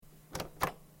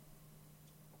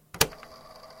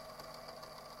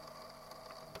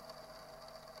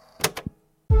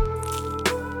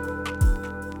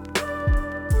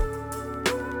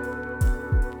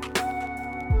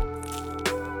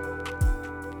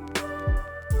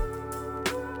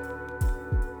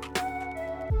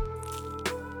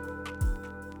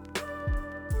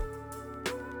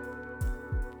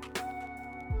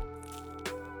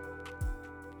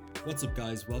What's up,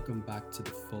 guys? Welcome back to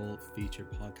the Full Feature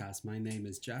Podcast. My name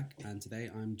is Jack, and today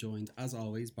I'm joined, as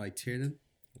always, by Tiernan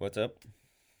What's up?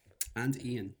 and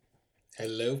Ian.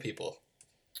 Hello, people.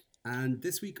 And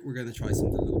this week we're going to try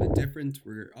something a little bit different.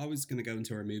 We're always going to go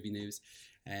into our movie news,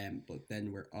 but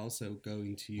then we're also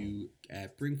going to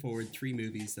bring forward three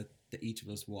movies that each of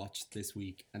us watched this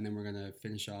week, and then we're going to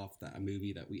finish off a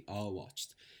movie that we all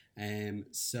watched.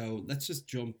 So let's just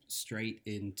jump straight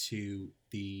into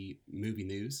the movie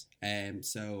news.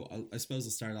 So I suppose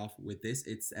I'll start off with this.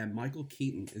 It's Michael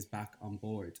Keaton is back on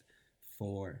board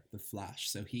for The Flash.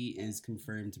 So he is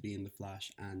confirmed to be in The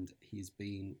Flash, and he's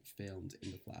being filmed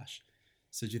in The Flash.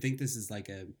 So do you think this is like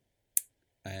a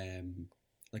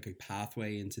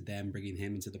pathway into them bringing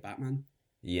him into the Batman?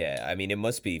 Yeah, I mean, it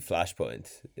must be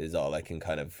Flashpoint is all I can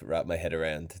kind of wrap my head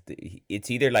around.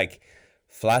 It's either like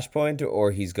Flashpoint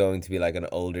or he's going to be like an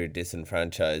older,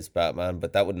 disenfranchised Batman,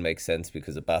 but that wouldn't make sense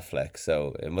because of Batfleck,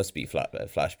 so it must be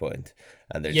Flashpoint.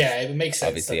 And they're it makes sense.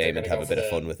 obviously aiming to have a bit of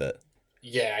fun with it.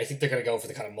 Yeah, I think they're going to go for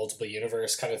the kind of multiple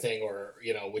universe kind of thing, or,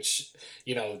 which,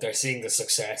 they're seeing the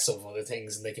success of other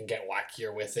things and they can get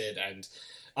wackier with it. And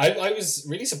I was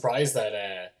really surprised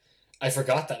that I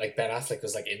forgot that like Ben Affleck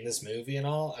was like in this movie and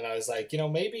all. And I was like,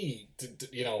 maybe,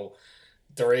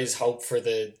 there is hope for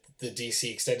the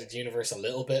DC extended universe a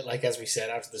little bit, like as we said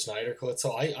after the Snyder Cut.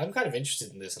 So I'm kind of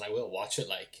interested in this and I will watch it,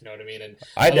 like, you know what I mean? And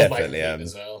I love definitely Michael Keaton am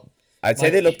as well. I'd say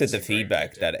Michael they looked at Keaton's the a great feedback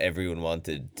actor. that everyone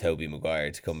wanted Tobey Maguire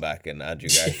to come back and Andrew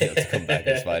Garfield to come back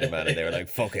as Spider-Man, and they were like,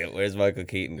 fuck it, where's Michael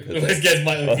Keaton? 'Cause, Let's get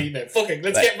Michael Keaton in. Fuck it,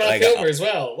 let's get Val Kilmer as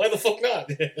well. Why the fuck not?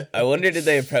 I wonder, did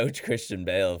they approach Christian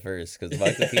Bale first? Because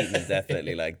Michael Keaton is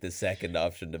definitely like the second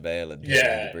option to Bale and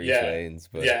the Bruce Waynes.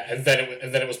 But and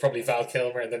then it was probably Val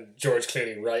Kilmer and then George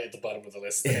Clooney right at the bottom of the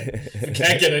list. If we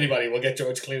can't get anybody, we'll get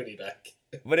George Clooney back.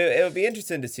 But it'll be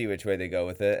interesting to see which way they go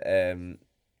with it.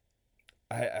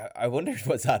 I wondered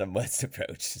what's Adam West's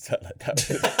approach. So like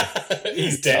that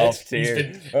He's dead. Top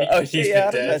tier. He's been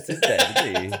Adam dead. West is dead, is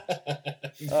he?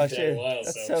 He's Oh been dead shit, a while,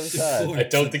 that's so. so sad. I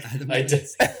don't think I did.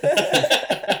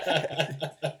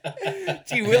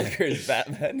 Gee Wilkers,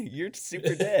 Batman, you're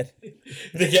super dead.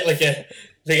 They get like a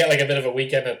bit of a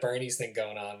Weekend at Bernie's thing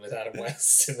going on with Adam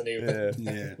West in the new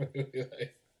Yeah.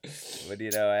 But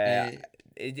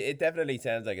it definitely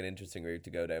sounds like an interesting route to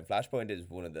go down. Flashpoint is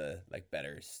one of the like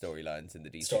better storylines in the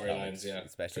DC comics,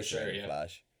 especially for sure,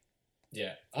 Flash.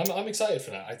 Yeah, I'm excited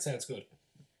for that. It sounds good.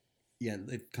 Yeah,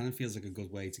 it kind of feels like a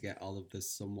good way to get all of the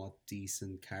somewhat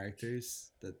decent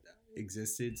characters that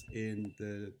existed in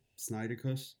the Snyder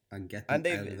Cut and get them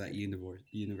out of that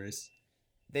universe.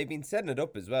 They've been setting it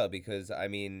up as well because, I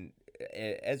mean,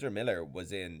 Ezra Miller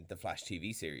was in the Flash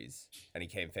TV series and he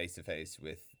came face to face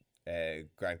with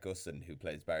Grant Gustin, who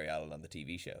plays Barry Allen on the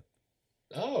TV show.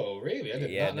 Oh, really? I did not know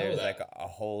that. Yeah, there's like a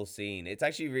whole scene. It's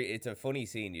actually it's a funny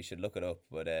scene. You should look it up.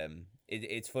 But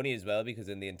it's funny as well because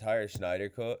in the entire Snyder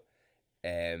Cut,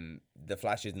 the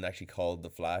Flash isn't actually called the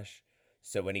Flash.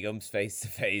 So when he comes face to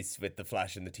face with the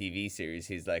Flash in the TV series,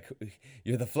 he's like,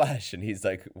 "You're the Flash," and he's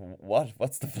like, "What?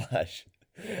 What's the Flash?"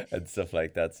 and stuff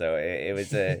like that. So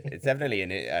it's definitely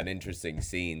an interesting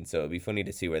scene. So it'd be funny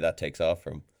to see where that takes off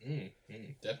from.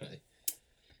 Definitely.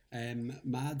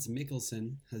 Mads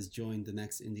Mikkelsen has joined the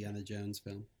next Indiana Jones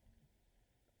film.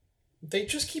 They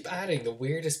just keep adding the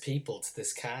weirdest people to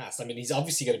this cast. I mean, he's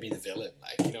obviously going to be the villain.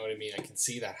 Like, you know what I mean? I can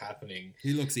see that happening.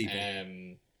 He looks evil.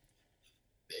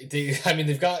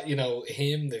 They've got,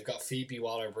 him. They've got Phoebe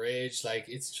Waller-Bridge. Like,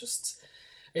 it's just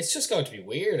going to be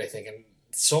weird, I think. And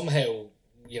somehow,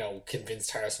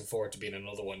 convinced Harrison Ford to be in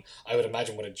another one. I would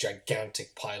imagine with a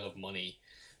gigantic pile of money,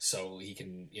 so he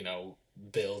can,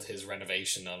 build his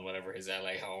renovation on whatever his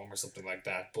LA home or something like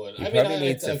that. But he probably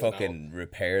needs to fucking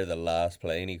repair the last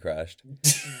plane he crashed.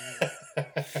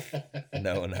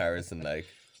 Knowing Harrison, like.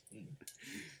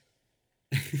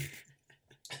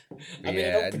 No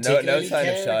sign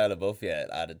of Shia LaBeouf yet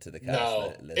added to the cast.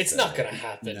 No, it's not going to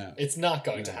happen. No. It's not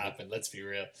going to happen. Let's be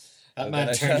real. That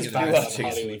man turned his back on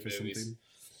Hollywood movies.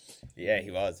 Yeah, he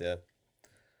was. Yeah.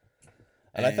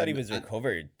 And I thought he was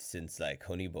recovered since like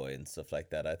Honey Boy and stuff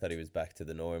like that. I thought he was back to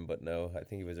the norm, but no, I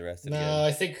think he was arrested. No, again.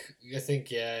 I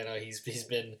think yeah, he's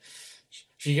been.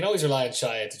 You can always rely on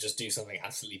Shia to just do something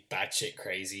absolutely batshit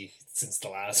crazy since the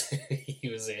last he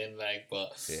was in. Like,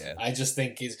 but yeah. I just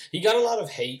think he got a lot of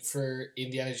hate for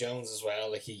Indiana Jones as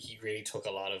well. Like he really took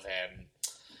a lot of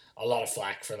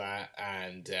flack for that,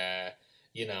 and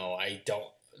I don't.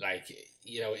 Like,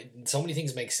 so many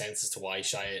things make sense as to why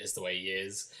Shia is the way he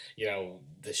is.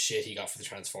 The shit he got for the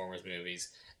Transformers movies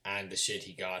and the shit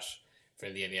he got for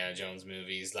the Indiana Jones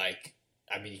movies. Like,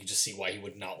 I mean, you can just see why he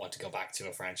would not want to go back to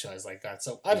a franchise like that.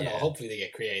 So I don't know. Yeah. Hopefully they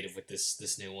get creative with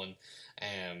this new one.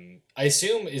 I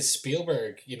assume is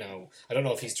Spielberg. I don't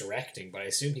know if he's directing, but I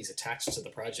assume he's attached to the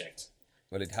project.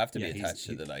 Well, it'd have to Yeah, be attached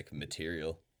to the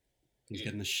material. He's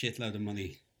getting a shitload of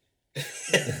money.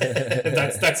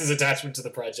 That's his attachment to the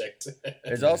project.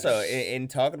 There's also in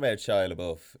talking about Shia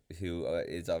LaBeouf, who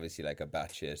is obviously like a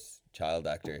batshit child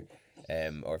actor,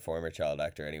 or former child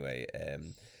actor anyway.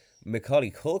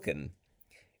 Macaulay Culkin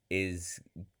is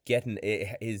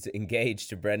engaged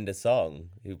to Brenda Song,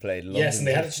 who played London Yes, and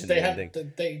Kitchen,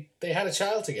 they had a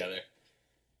child together.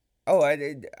 Oh,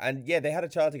 they had a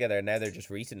child together, and now they're just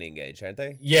recently engaged, aren't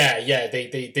they? Yeah.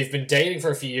 They've been dating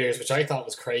for a few years, which I thought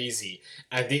was crazy.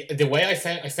 And the way I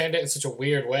found out in such a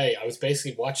weird way, I was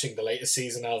basically watching the latest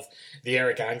season of the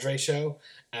Eric Andre show,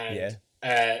 and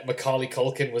Macaulay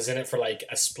Culkin was in it for like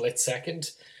a split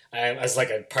second, as like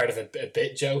a part of a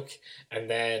bit joke, and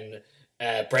then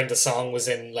Brenda Song was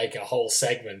in like a whole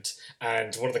segment,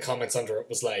 and one of the comments under it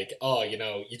was like, "Oh, you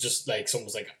just like," someone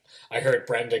was like, "I heard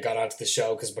Brenda got onto the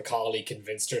show because Macaulay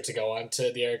convinced her to go on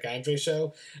to the Eric Andre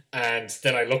show," and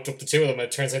then I looked up the two of them, and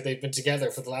it turns out they've been together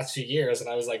for the last few years, and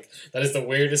I was like, "That is the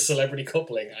weirdest celebrity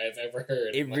coupling I have ever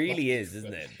heard." It really is,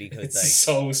 isn't it? Because It's like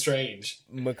so strange.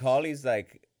 Macaulay's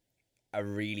like a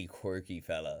really quirky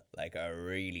fella, and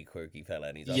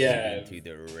he's obviously into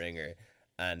the Ringer.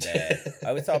 And I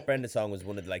always thought Brenda Song was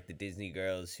one of like the Disney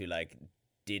girls who like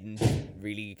didn't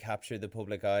really capture the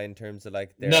public eye in terms of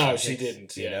like their No, she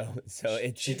antics, didn't. you know. So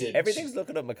she didn't. Everything's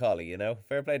looking up Macaulay,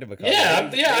 fair play to Macaulay. Yeah,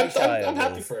 Maybe I'm Shia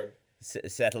happy will for him.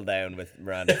 settle down with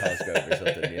Miranda Cosgrove or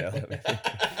something,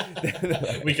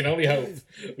 We can only hope.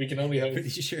 Pretty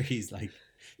sure he's like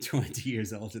 20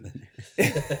 years older than her.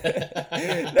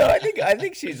 No, I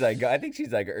think she's like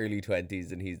early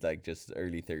 20s and he's like just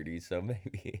early 30s, so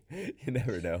maybe you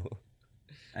never know.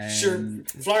 Sure,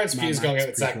 Florence Mad Pugh's going Max out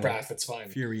with Zach prequel, Braff. It's fine.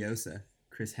 Furiosa,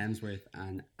 Chris Hemsworth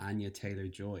and Anya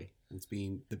Taylor-Joy. It's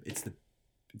been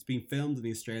filmed in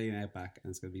the Australian outback, and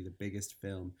it's going to be the biggest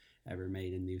film ever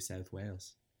made in New South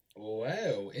Wales.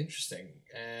 Wow, interesting.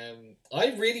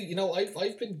 I really,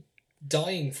 I've been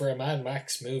dying for a Mad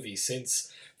Max movie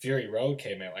since Fury Road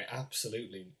came out. I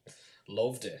absolutely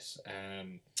loved it.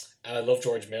 And I love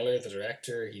George Miller, the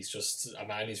director. He's just a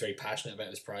man who's very passionate about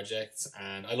his projects.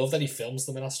 And I love that he films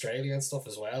them in Australia and stuff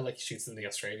as well. Like, he shoots them in the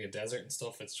Australian desert and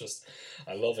stuff. It's just,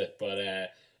 I love it. But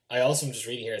I also am just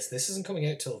reading here, this isn't coming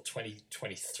out till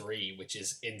 2023, which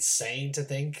is insane to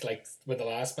think. Like, when the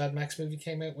last Mad Max movie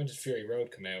came out, when did Fury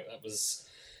Road come out? That was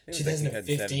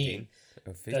 2015.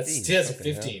 That's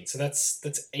 2015. So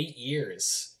that's 8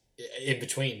 years in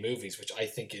between movies, which I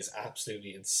think is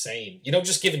absolutely insane.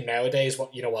 Just given nowadays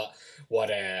what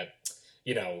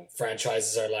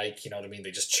franchises are like,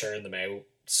 they just churn them out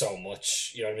so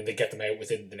much. They get them out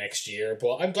within the next year.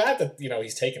 But I'm glad that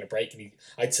he's taking a break, and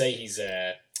I'd say he's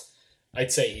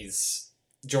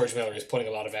George Miller is putting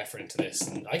a lot of effort into this,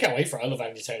 and I can't wait for. I love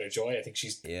Anya Taylor-Joy. I think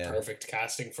she's perfect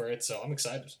casting for it, so I'm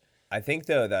excited. I think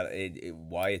though that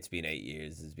why it's been 8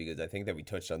 years is because I think that we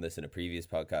touched on this in a previous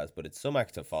podcast, but it's some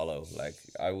act to follow. Like,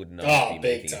 I would not be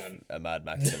making a Mad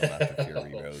Max film after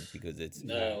Fury Road, because it's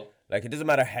like, it doesn't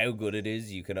matter how good it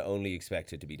is, you can only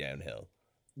expect it to be downhill.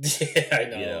 Yeah, I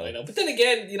know. But then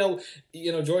again,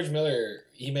 George Miller,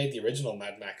 he made the original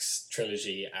Mad Max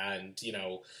trilogy, and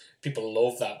people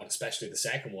love that one, especially the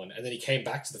second one. And then he came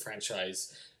back to the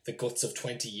franchise, the guts of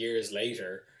 20 years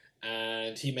later,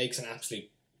 and he makes an absolute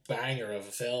banger of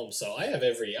a film. So I have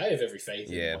every faith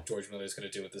in what George Miller is going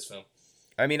to do with this film.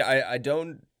 I mean, I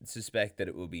don't suspect that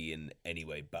it will be in any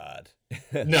way bad.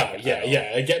 No,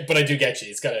 but I do get you.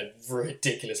 It's got a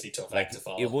ridiculously tough act to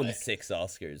follow. It won 6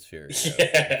 Oscars, Fury.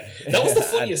 Yeah, that was the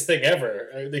funnious thing ever.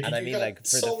 And I mean, like,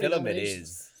 for the film it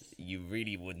is, you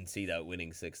really wouldn't see that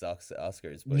winning 6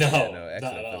 Oscars. But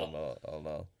excellent film, all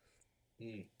know.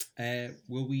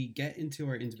 Will we get into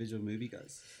our individual movie,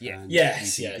 guys? Yeah. And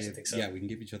Yes, I think so. Yeah, we can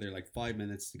give each other like 5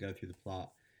 minutes to go through the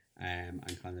plot, and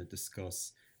kind of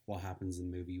discuss what happens in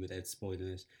the movie without spoiling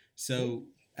it. So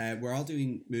we're all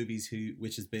doing movies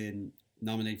which has been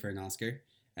nominated for an Oscar.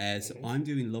 So I'm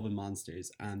doing Love and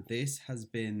Monsters, and this has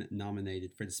been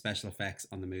nominated for the special effects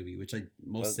on the movie, which I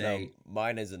must say... No,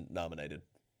 mine isn't nominated.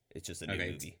 It's just a new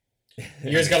movie.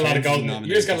 Yours got a lot of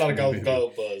golden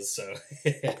globe buzz, so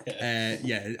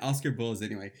Oscar buzz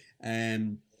anyway.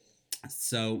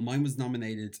 So mine was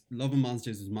nominated. Love and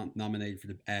Monsters was nominated for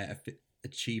the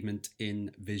achievement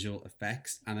in visual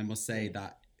effects, and I must say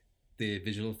that the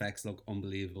visual effects look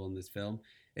unbelievable in this film.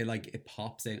 It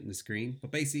pops out on the screen. But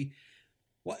basically,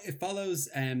 it follows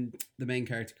the main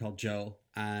character called Joel,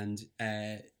 and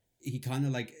he kind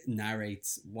of like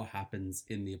narrates what happens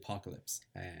in the apocalypse.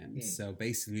 So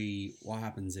basically, what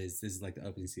happens is this is like the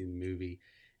opening scene of the movie.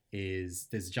 Is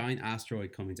there's a giant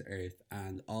asteroid coming to Earth,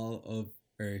 and all of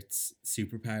Earth's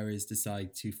superpowers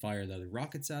decide to fire a lot of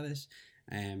rockets at it.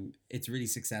 It's really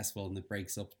successful and it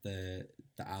breaks up the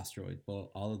asteroid, but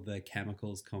all of the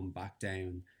chemicals come back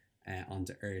down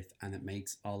onto Earth, and it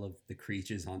makes all of the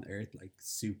creatures on Earth like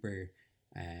super,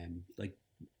 like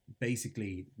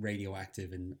basically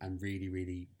radioactive and really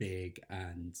really big,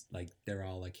 and like they're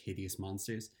all like hideous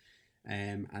monsters.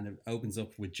 And it opens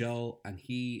up with Joel, and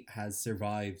he has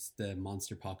survived the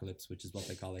monster apocalypse, which is what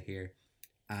they call it here.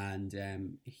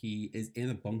 And he is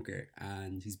in a bunker,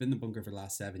 and he's been in the bunker for the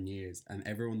last 7 years, and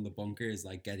everyone in the bunker is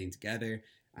like getting together,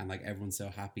 and like everyone's so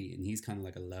happy, and he's kind of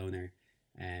like a loner,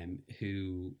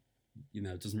 who, you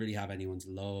know, doesn't really have anyone to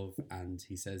love. And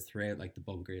he says throughout like the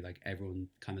bunker, like everyone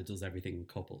kind of does everything in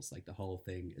couples, like the whole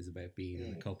thing is about being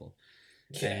in a couple.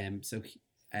 So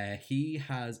he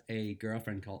has a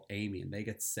girlfriend called Amy, and they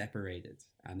get separated,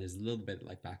 and there's a little bit of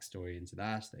like backstory into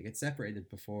that. They get separated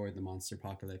before the monster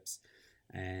apocalypse,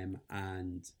 and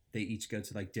they each go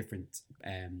to like different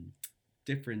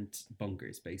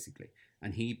bunkers basically,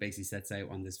 and he basically sets out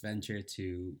on this venture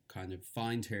to kind of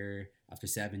find her after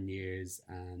 7 years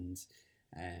and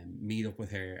meet up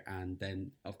with her. And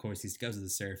then of course he's to go to the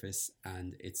surface,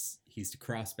 and he's to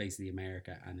cross basically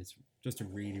America, and it's just a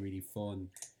really really fun,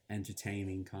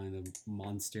 entertaining kind of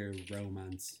monster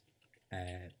romance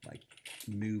like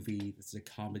movie. It's a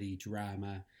comedy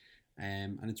drama,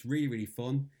 and it's really really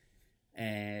fun.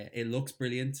 It looks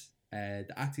brilliant.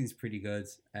 The acting's pretty good.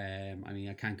 I mean,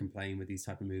 I can't complain with these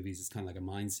type of movies. It's kind of like a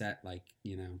mindset, like,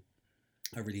 you know,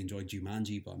 I really enjoyed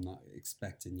Jumanji, but I'm not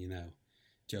expecting, you know,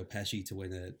 Joe Pesci to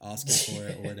win an Oscar for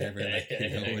it or whatever, like, you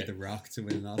know, or The Rock to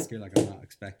win an Oscar. Like, I'm not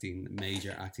expecting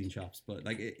major acting chops, but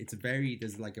like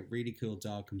there's like a really cool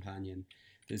dog companion.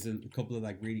 There's a couple of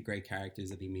like really great characters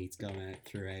that he meets going out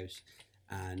throughout,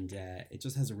 and it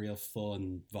just has a real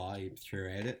fun vibe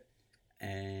throughout it.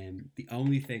 The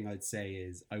only thing I'd say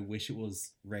is I wish it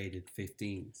was rated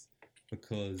 15s,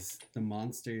 because the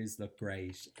monsters look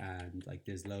great and like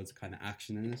there's loads of kind of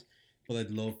action in it, but I'd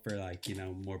love for like, you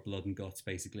know, more blood and guts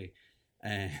basically.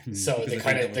 So they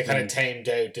kind of tamed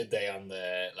out, did they, on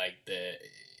the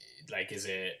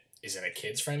is it a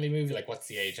kids friendly movie? Like, what's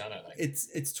the age on it? Like, it's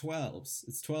 12s.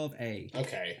 It's 12A.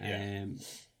 Okay. Yeah.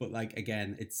 But like,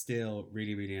 again, it's still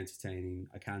really really entertaining.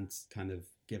 I can't kind of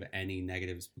give it any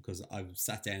negatives, because I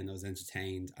sat down, I was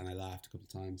entertained, and I laughed a couple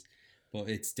of times. But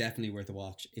it's definitely worth a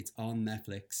watch. It's on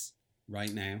Netflix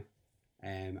right now.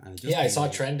 And I saw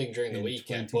it trending during the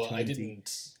week, but I didn't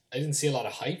see a lot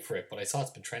of hype for it, but I saw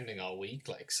it's been trending all week,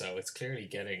 like, so it's clearly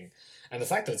getting, and the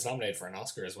fact that it's nominated for an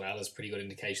Oscar as well is a pretty good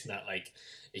indication that like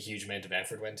a huge amount of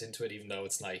effort went into it, even though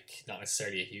it's like not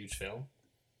necessarily a huge film.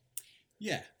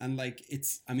 Yeah, and like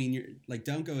I mean, you're like,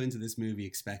 don't go into this movie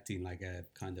expecting like a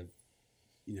kind of,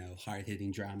 you know,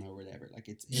 hard-hitting drama or whatever. Like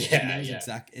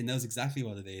it knows exactly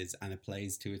what it is, and it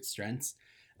plays to its strengths.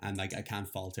 And like, I can't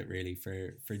fault it really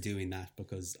for doing that,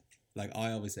 because like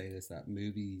I always say this, that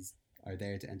movies are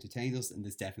there to entertain us, and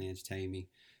this definitely entertained me.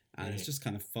 And it's just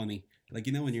kind of funny, like,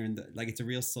 you know, when you're in the, like, it's a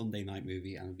real Sunday night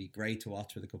movie, and it'd be great to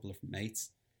watch with a couple of mates.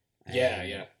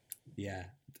 Yeah,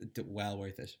 well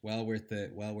worth it. Well worth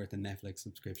the Netflix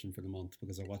subscription for the month,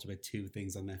 because I watch about 2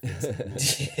 things on Netflix.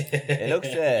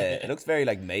 It looks very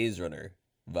like Maze Runner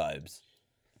vibes.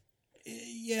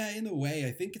 Yeah, in a way.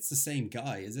 I think it's the same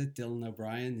guy. Is it Dylan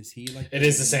O'Brien? Is he like? It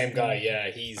is the same guy. Yeah,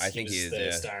 he was is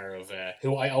the star of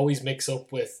who I always mix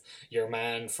up with your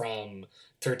man from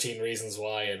 13 Reasons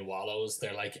Why and Wallows.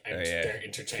 They're like they're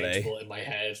interchangeable in my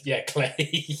head. Yeah, Clay.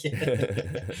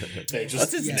 They're just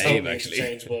What's his name actually?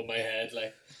 Interchangeable in my head.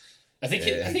 Like, I think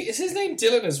is his name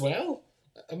Dylan as well.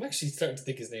 I'm actually starting to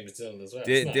think his name is Dylan as well.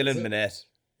 Dylan Minnette.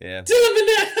 Yeah. Dylan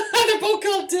Minnette. They're both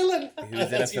called Dylan. He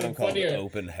was in a film called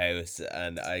Open House,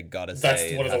 and I gotta say,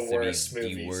 that's one of the worst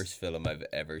movies. The worst film I've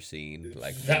ever seen.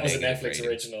 Like, that was a Netflix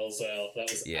original as well.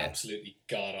 That was absolutely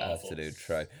god awful. Absolute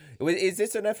try. Is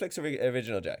this a Netflix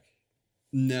original, Jack?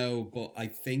 No, but I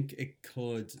think it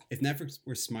could. If Netflix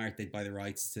were smart, they'd buy the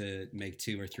rights to make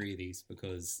 2 or 3 of these,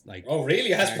 because like. Oh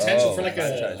really? It has potential for like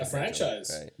a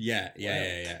franchise. Right.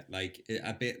 Yeah. Like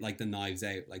a bit like the Knives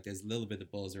Out. Like, there's a little bit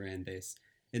of buzz around this.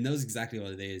 It knows exactly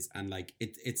what it is, and like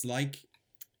it's like,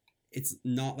 it's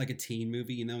not like a teen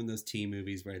movie, you know, in those teen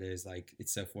movies where there's like,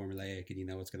 it's so formulaic and you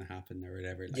know what's gonna happen or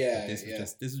whatever. Like, this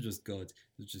was just good. It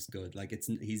was just good. Like,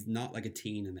 he's not like a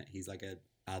teen in it. He's like an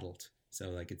adult. So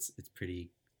like, it's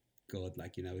pretty good.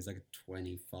 Like, you know, he's like a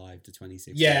 25 to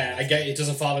 26. Yeah, I get it.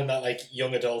 Doesn't fall in that like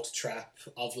young adult trap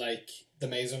of like the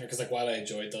Maze Runner, because like while I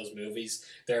enjoyed those movies,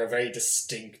 they're a very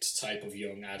distinct type of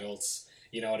young adults.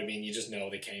 You know what I mean? You just know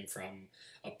they came from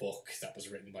a book that was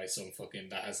written by some fucking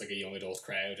that has like a young adult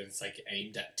crowd, and it's like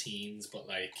aimed at teens, but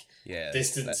like Yeah,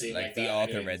 this didn't seem like the that.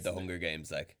 author Anyway, read the Hunger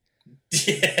Games, like.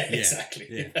 Yeah, exactly.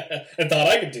 Yeah. I thought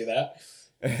I could do that.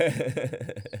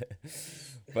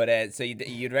 But so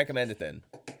you'd recommend it then?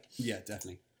 Yeah,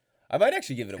 definitely. I might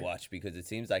actually give it a watch because it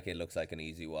seems like it looks like an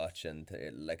easy watch, and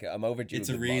like I'm overdue. It's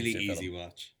a good really monster easy film.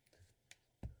 watch.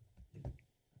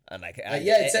 And like it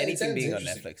anything sounds being on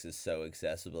interesting. Netflix is so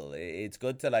accessible. It's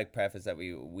good to like preface that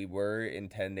we were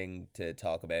intending to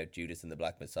talk about Judas and the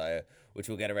Black Messiah, which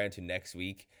we'll get around to next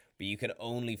week. But you can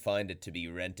only find it to be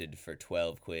rented for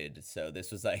 12 quid. So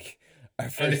this was like our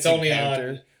first And it's only encounter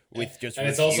on, with just and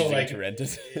it's refusing also like to rent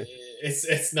it.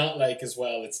 it's not like as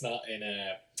well. It's not in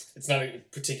a. It's not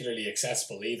particularly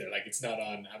accessible either. Like it's not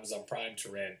on Amazon Prime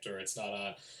to rent, or it's not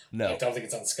on. No. I don't think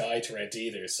it's on Sky to rent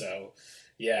either. So,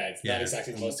 yeah, it's not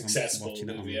exactly the most accessible I'm watching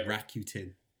it movie on ever.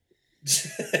 Rakuten.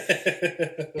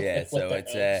 Yeah, so What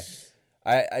the hell? it's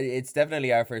it's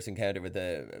definitely our first encounter with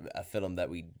a film that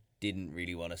we didn't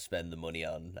really want to spend the money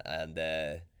on, and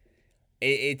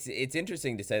it's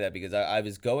interesting to say that because I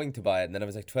was going to buy it and then I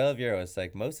was like €12.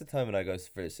 Like most of the time when I go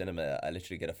for a cinema, I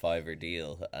literally get a $5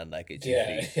 deal, and like it's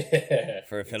usually Yeah,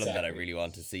 for a film that I exactly. really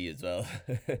want to see as well.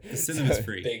 The cinema's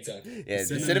free. Big time. Yeah, the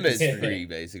cinema cinema is is free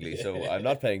basically, so I'm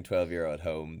not paying €12 at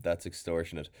home. That's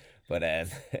extortionate. But I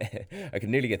could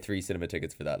nearly get 3 cinema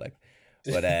tickets for that. Like,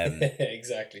 but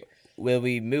Exactly. will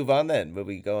we move on then? Will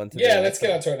we go on to Yeah, the let's next get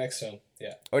one? on to our next film.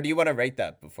 Yeah. Or do you want to rate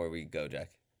that before we go, Jack?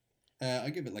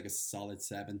 I give it like a solid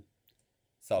 7.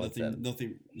 Solid 7.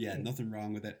 Nothing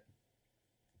wrong with it.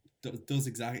 Does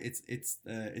exactly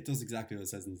it does exactly what it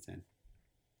says in the tin.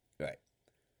 Right.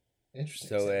 Interesting.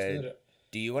 So, Sounds good.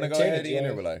 Do you want to go Taylor, ahead, do you Ian,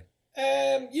 or wanna- will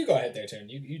I? You go ahead there, Turn.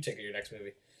 You take your next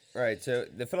movie. Right, so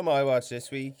the film I watched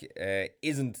this week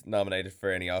isn't nominated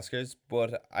for any Oscars,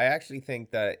 but I actually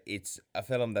think that it's a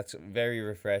film that's very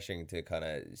refreshing to kind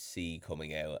of see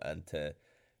coming out and to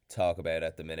talk about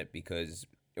at the minute, because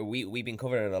we've been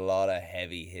covering a lot of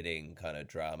heavy hitting kind of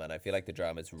drama, and I feel like the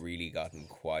drama's really gotten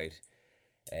quite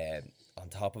on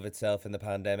top of itself in the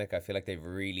pandemic. I feel like they've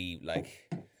really like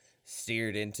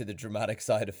steered into the dramatic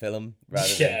side of film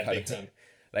rather than kind big of time.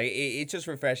 like it's just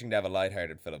refreshing to have a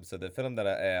lighthearted film. So the film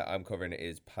that I'm covering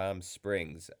is Palm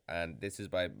Springs, and this is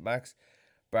by Max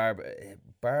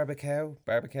Barbacow,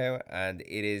 and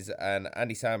it is an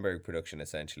Andy Samberg production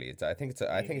essentially. I think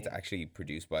it's actually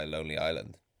produced by Lonely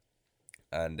Island,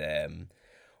 and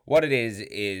what it is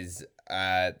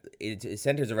it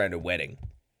centers around a wedding,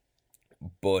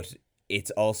 but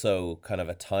it's also kind of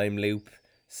a time loop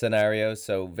scenario,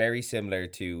 so very similar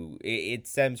to it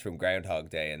stems from Groundhog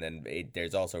Day, and then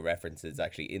there's also references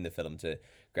actually in the film to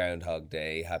Groundhog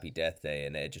Day, Happy Death Day,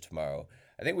 and Edge of Tomorrow.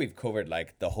 I think we've covered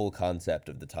like the whole concept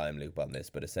of the time loop on this,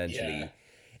 but essentially Yeah.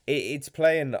 it's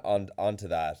playing onto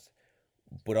that,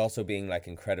 but also being like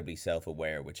incredibly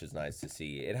self-aware, which is nice to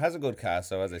see. It has a good cast,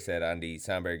 so as I said, Andy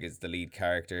Samberg is the lead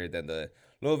character. Then the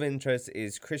love interest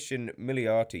is Christian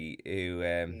Milioti, who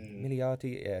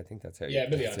Milioti, yeah, I think that's how Yeah,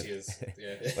 you pronounce Milioti it. is.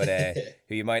 Yeah. But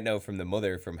who you might know from The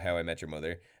Mother, from How I Met Your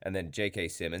Mother, and then J.K.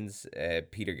 Simmons,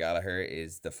 Peter Gallagher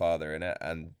is the father in it,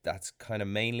 and that's kind of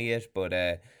mainly it. But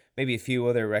maybe a few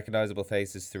other recognizable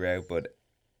faces throughout. But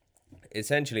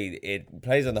essentially, it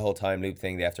plays on the whole time loop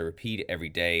thing. They have to repeat every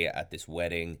day at this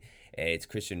wedding. It's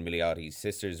Christian Miliotti's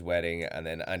sister's wedding, and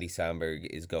then Andy Samberg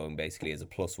is going basically as a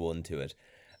 +1 to it,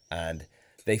 and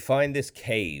they find this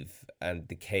cave, and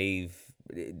Andy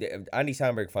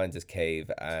Samberg finds this cave,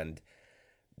 and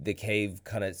the cave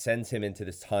kind of sends him into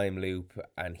this time loop,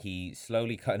 and he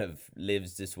slowly kind of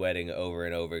lives this wedding over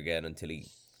and over again until he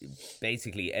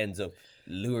basically ends up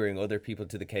luring other people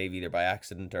to the cave either by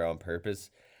accident or on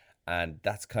purpose. And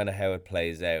that's kind of how it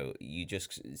plays out. You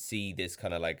just see this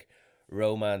kind of like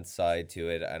romance side to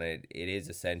it, and it is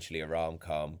essentially a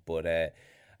rom-com, but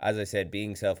as I said,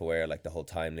 being self-aware, like the whole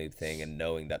time loop thing, and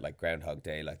knowing that like Groundhog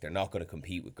Day, like they're not going to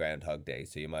compete with Groundhog Day,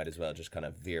 so you might as well just kind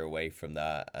of veer away from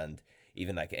that, and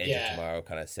even like Edge of Tomorrow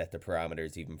kind of set the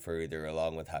parameters even further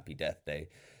along with Happy Death Day.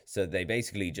 So they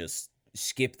basically just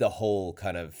skip the whole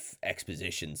kind of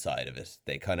exposition side of it.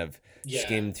 They kind of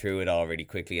skim through it all really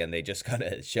quickly, and they just kind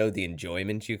of show the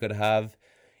enjoyment you could have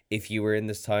if you were in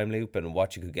this time loop and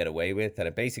what you could get away with. And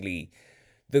it basically,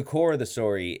 the core of the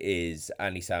story is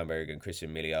Andy Samberg and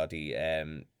Christian Milioti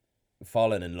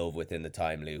falling in love within the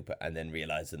time loop and then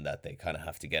realizing that they kind of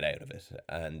have to get out of it.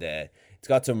 And it's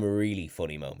got some really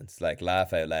funny moments, like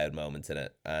laugh out loud moments in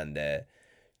it, and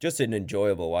just an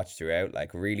enjoyable watch throughout.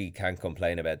 Like, really can't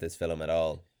complain about this film at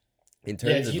all. In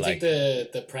Yeah, terms do of you think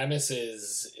like, the premise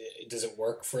is, does it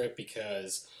work for it?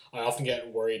 Because I often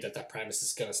get worried that premise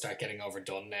is going to start getting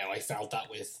overdone now. I felt that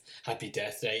with Happy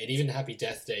Death Day, and even Happy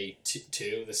Death Day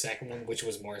 2, the second one, which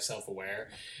was more self-aware.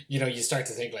 You know, you start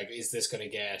to think, like, is this going to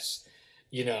get,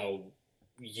 you know,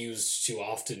 used too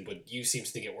often? But you seem to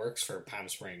think it works for Palm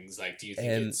Springs. Like, do you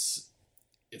think it's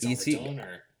you see, overdone,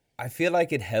 or? I feel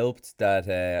like it helped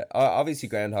that obviously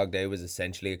Groundhog Day was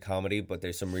essentially a comedy, but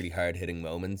there's some really hard hitting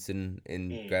moments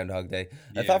in Groundhog Day.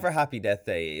 I thought for Happy Death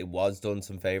Day it was done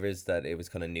some favors, that it was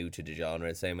kind of new to the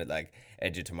genre. Same with like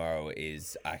Edge of Tomorrow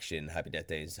is action, Happy Death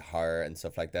Day is horror and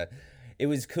stuff like that. It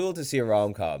was cool to see a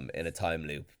rom-com in a time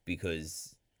loop,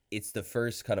 because it's the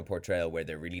first kind of portrayal where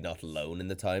they're really not alone in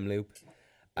the time loop.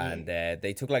 And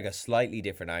they took like a slightly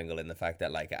different angle in the fact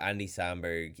that like Andy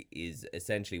Samberg is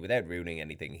essentially, without ruining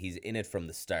anything, he's in it from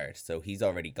the start. So he's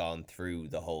already gone through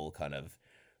the whole kind of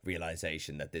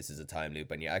realization that this is a time loop,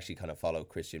 and you actually kind of follow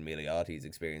Christian Miliotti's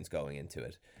experience going into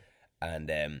it. And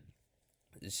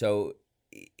so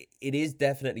it is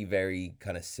definitely very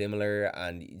kind of similar,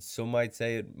 and some might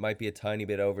say it might be a tiny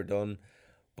bit overdone,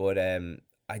 but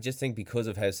I just think because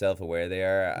of how self-aware they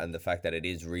are and the fact that it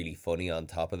is really funny on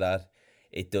top of that,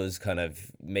 it does kind of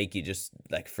make you just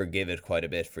like forgive it quite a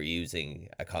bit for using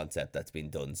a concept that's been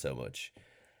done so much.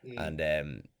 And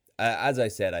as I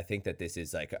said, I think that this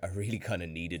is like a really kind of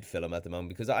needed film at the moment,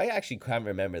 because I actually can't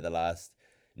remember the last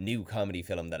new comedy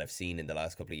film that I've seen in the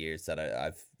last couple of years that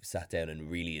I've sat down and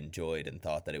really enjoyed and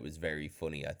thought that it was very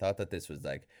funny. I thought that this was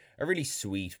like a really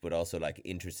sweet but also like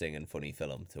interesting and funny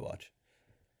film to watch.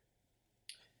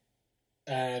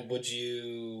 And would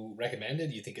you recommend it?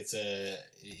 Do you think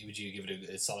would you give it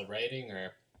a solid rating,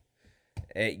 or?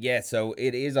 Yeah, so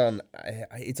it's on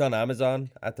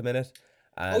Amazon at the minute.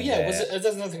 And, oh yeah, that's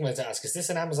another thing I wanted to ask. Is this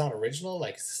an Amazon original?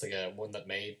 Like, is this like a one that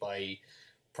made by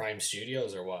Prime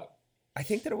Studios or what? I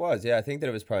think that it was. Yeah, I think that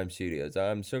it was Prime Studios.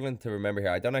 I'm struggling to remember here.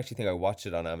 I don't actually think I watched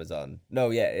it on Amazon. No,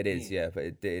 yeah, it is. Yeah, but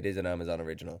it is an Amazon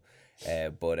original.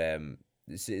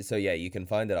 So yeah, you can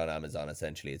find it on Amazon.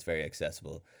 Essentially, it's very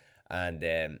accessible. And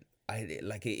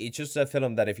it's just a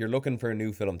film that if you're looking for a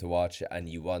new film to watch and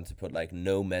you want to put like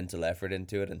no mental effort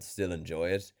into it and still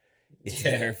enjoy it,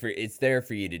 it's there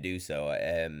for you to do so.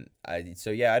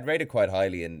 I'd rate it quite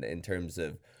highly in terms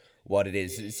of what it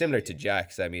is. It's similar to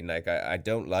Jax. I mean, like I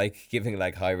don't like giving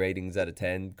like high ratings out of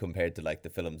 10 compared to like the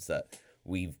films that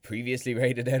we've previously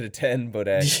rated out of 10, but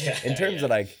in terms of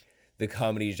like the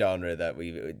comedy genre that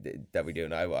we do,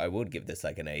 and I would give this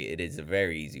like an 8. It is a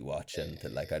very easy watch, and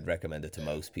like I'd recommend it to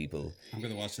most people. I'm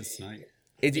gonna watch this tonight.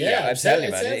 I'm telling you,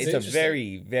 man, it's a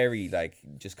very, very like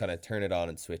just kind of turn it on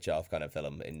and switch off kind of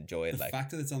film. Enjoy it. The like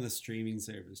fact that it's on the streaming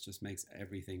service just makes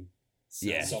everything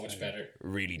so much better.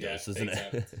 Really does, doesn't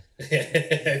it?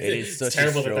 It is such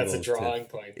terrible that that's a drawing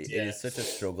point. It is such a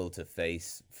struggle to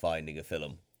face finding a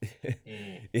film.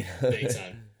 Big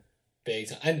time. Big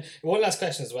time. And one last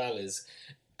question as well is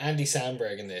Andy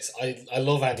Samberg in this. I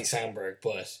love Andy Samberg,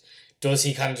 but does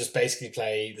he kind of just basically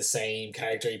play the same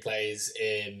character he plays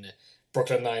in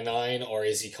Brooklyn Nine-Nine, or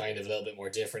is he kind of a little bit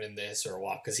more different in this, or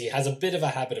what? Because he has a bit of a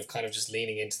habit of kind of just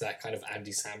leaning into that kind of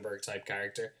Andy Samberg type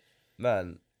character.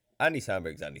 Man, Andy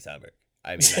Samberg's Andy Samberg.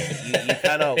 I mean, like, you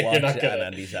cannot watch an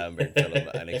Andy Samberg film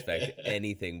and expect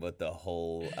anything but the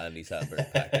whole Andy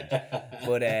Samberg package.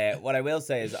 But what I will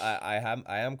say is I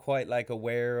am quite like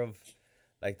aware of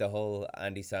like the whole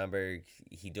Andy Samberg.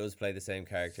 He does play the same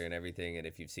character and everything, and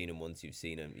if you've seen him once, you've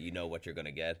seen him. You know what you're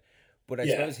gonna get. But I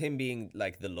suppose him being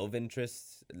like the love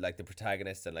interest, like the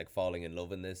protagonist, and like falling in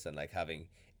love in this, and like having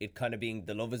it kind of being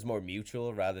the love is more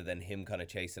mutual rather than him kind of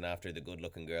chasing after the good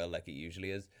looking girl like it usually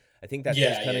is. I think that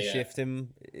does kind of shift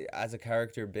him as a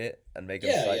character a bit and make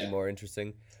him slightly more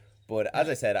interesting. But as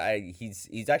I said,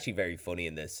 he's actually very funny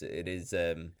in this. It is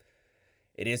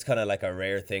kind of like a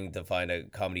rare thing to find a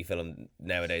comedy film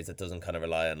nowadays that doesn't kind of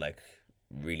rely on like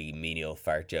really menial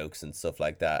fart jokes and stuff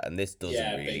like that. And this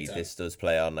doesn't really. This does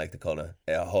play on like the kind of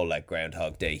a whole like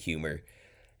Groundhog Day humor.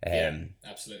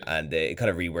 Absolutely. And it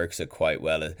kind of reworks it quite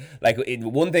well. Like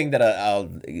one thing that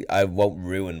I won't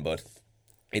ruin, but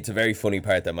it's a very funny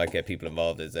part that might get people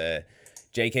involved is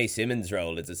J.K. Simmons'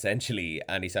 role is essentially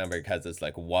Andy Samberg has this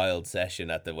like wild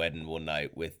session at the wedding one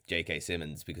night with J.K.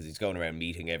 Simmons because he's going around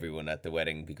meeting everyone at the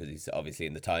wedding because he's obviously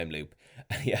in the time loop,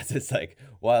 and he has this like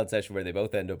wild session where they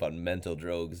both end up on mental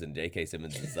drugs, and J.K.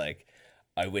 Simmons is like,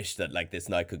 I wish that like this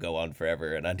night could go on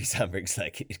forever, and Andy Samberg's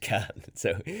like, it can.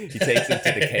 So he takes him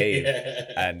to the cave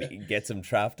and he gets him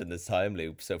trapped in this time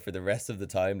loop. So for the rest of the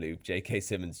time loop, J.K.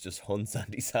 Simmons just hunts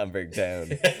Andy Samberg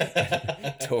down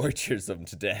and tortures him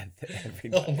to death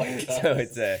every night. Oh my god! So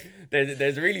it's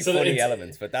there's really So funny it's-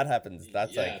 elements, but that happens.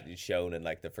 That's Yeah. like shown in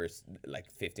like the first like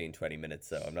 15-20 minutes.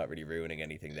 So I'm not really ruining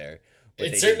anything there. But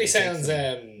It they- certainly they take sounds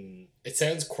some- it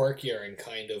sounds quirkier and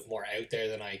kind of more out there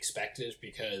than I expected,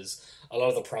 because a lot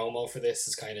of the promo for this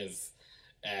is kind of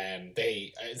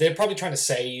they're probably trying to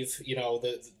save, you know,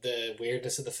 the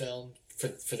weirdness of the film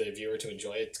for the viewer to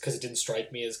enjoy it, because it didn't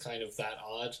strike me as kind of that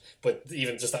odd. But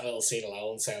even just that little scene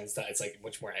alone sounds that it's like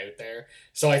much more out there.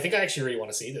 So I think I actually really want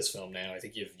to see this film now. I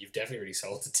think you've definitely really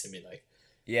sold it to me. Like,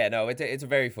 Yeah, no, it's a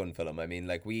very fun film. I mean,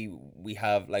 like we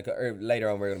have like later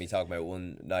on we're going to be talking about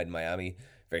One Night in Miami,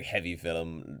 very heavy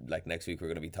film. Like next week we're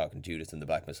going to be talking Judas and the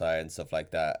Black Messiah and stuff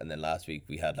like that. And then last week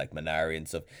we had like Minari and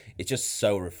stuff. It's just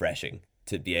so refreshing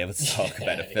to be able to talk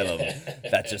about a film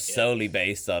that's just solely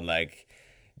based on like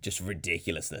just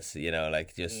ridiculousness, you know,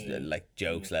 like just like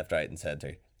jokes left, right, and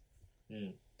center.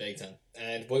 big time.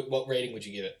 And what rating would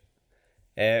you give it?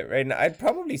 Right, I'd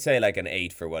probably say like an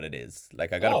 8 for what it is.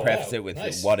 Like I got to Oh, preface wow. it with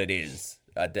Nice. what it is.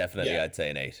 Definitely, Yeah. I'd say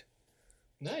an 8.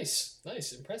 Nice,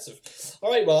 impressive.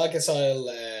 All right, well, I guess I'll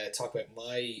talk about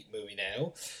my movie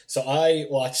now. So I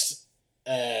watched,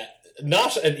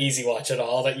 not an easy watch at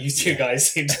all that you two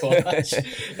guys seem to watch.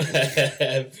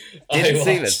 Didn't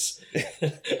see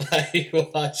I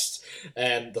watched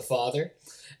The Father,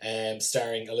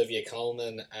 starring Olivia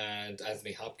Colman and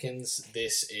Anthony Hopkins.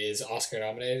 This is Oscar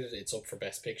nominated. It's up for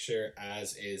Best Picture,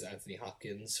 as is Anthony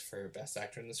Hopkins for Best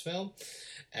Actor in this film.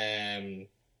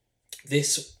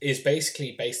 This is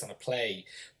basically based on a play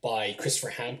by Christopher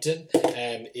Hampton.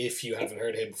 If you haven't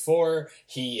heard of him before,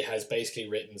 he has basically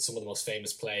written some of the most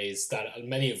famous plays, that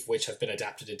many of which have been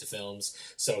adapted into films.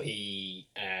 So he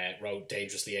wrote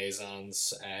Dangerous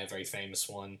Liaisons, a very famous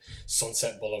one,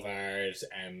 Sunset Boulevard,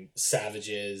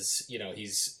 Savages. You know,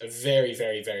 he's a very,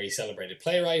 very, very celebrated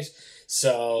playwright.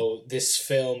 So this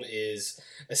film is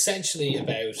essentially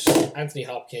about Anthony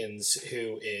Hopkins,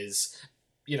 who is,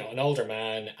 you know, an older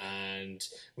man, and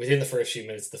within the first few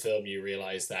minutes of the film you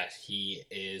realize that he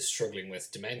is struggling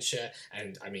with dementia,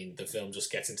 and I mean the film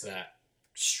just gets into that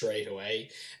straight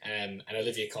away. And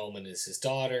Olivia Colman is his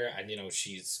daughter, and you know,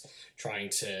 she's trying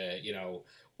to, you know,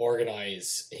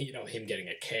 organize, you know, him getting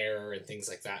a carer and things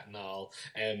like that and all.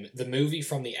 The movie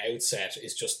from the outset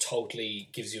is just totally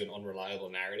gives you an unreliable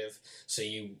narrative, so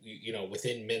you know,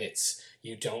 within minutes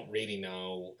you don't really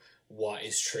know what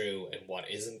is true and what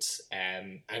isn't.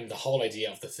 And the whole idea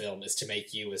of the film is to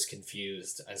make you as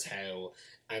confused as how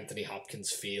Anthony Hopkins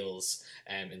feels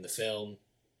in the film.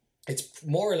 It's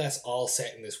more or less all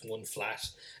set in this one flat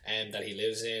that he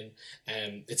lives in.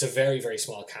 It's a very, very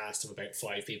small cast of about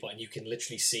 5 people, and you can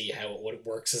literally see how it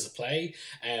works as a play.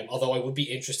 Although I would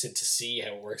be interested to see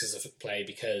how it works as a play,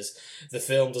 because the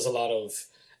film does a lot of,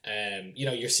 you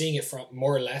know, you're seeing it from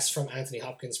more or less from Anthony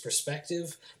Hopkins'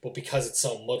 perspective, but because it's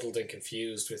so muddled and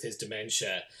confused with his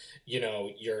dementia, you know,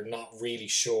 you're not really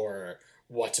sure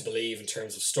what to believe in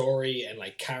terms of story and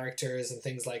like characters and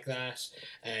things like that.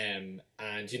 And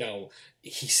you know,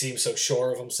 he seems so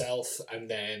sure of himself, and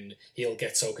then he'll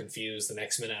get so confused the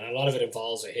next minute, and a lot of it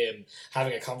involves with him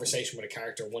having a conversation with a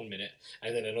character one minute,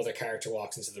 and then another character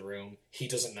walks into the room. He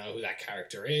doesn't know who that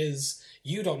character is.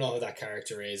 You don't know who that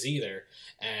character is either.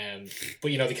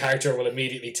 But you know, the character will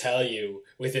immediately tell you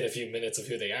within a few minutes of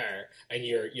who they are, and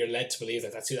you're led to believe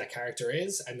that that's who that character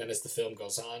is. And then as the film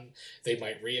goes on, they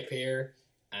might reappear,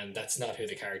 and that's not who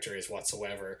the character is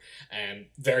whatsoever.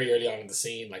 Very early on in the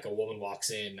scene, like, a woman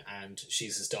walks in and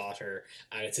she's his daughter,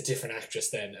 and it's a different actress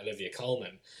than Olivia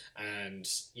Colman. And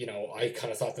you know, I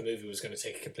kind of thought the movie was going to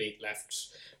take a complete left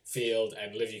field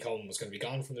and Olivia Colman was going to be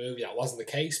gone from the movie. That wasn't the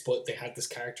case, but they had this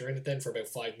character in it then for about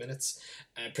 5 minutes,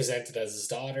 presented as his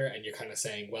daughter, and you're kind of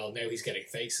saying, well, now he's getting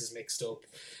faces mixed up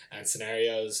and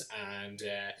scenarios, and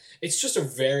it's just a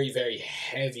very, very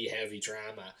heavy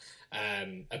drama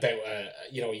about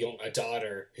you know, a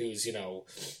daughter who's, you know,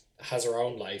 has her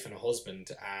own life and a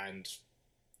husband, and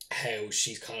how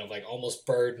she's kind of like almost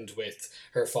burdened with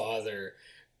her father,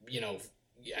 you know,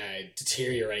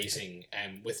 deteriorating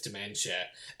with dementia.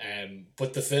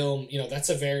 But the film, you know,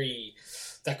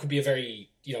 that could be a very,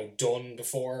 you know, done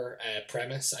before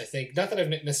premise, I think. Not that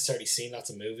I've necessarily seen lots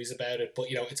of movies about it,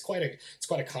 but you know, it's quite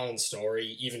a common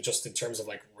story, even just in terms of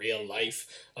like real life.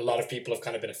 A lot of people have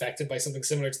kind of been affected by something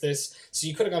similar to this, so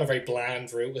you could have gone a very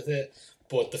bland route with it.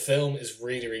 but the film is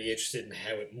really, really interested in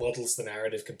how it muddles the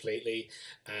narrative completely,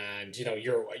 and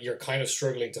you're kind of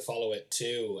struggling to follow it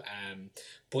too.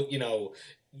 But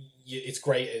it's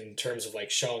great in terms of like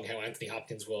showing how Anthony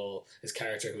Hopkins will, his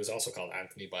character, who is also called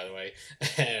Anthony by the way,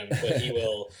 but he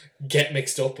will get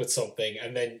mixed up with something,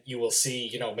 and then you will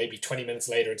see maybe 20 minutes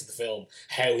later into the film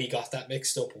how he got that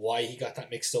mixed up, why he got that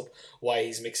mixed up, why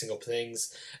he's mixing up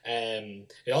things.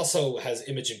 It also has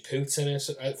Imogen Poots in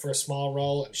it for a small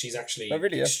role, and she's actually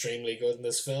extremely good in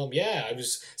this film. Yeah, I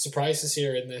was surprised to see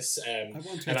her in this, and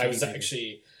I was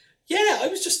actually. Yeah, I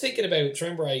was just thinking about, do you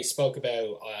remember I spoke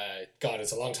about, God,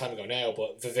 it's a long time ago now,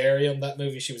 but Vivarium, that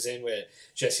movie she was in with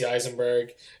Jesse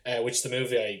Eisenberg, which the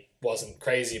movie I wasn't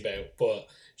crazy about, but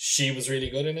she was really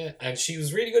good in it, and she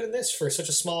was really good in this for such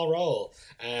a small role.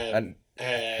 And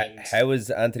how was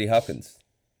Anthony Hopkins?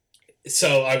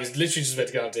 So I was literally just about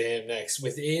to get on to him next.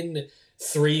 Within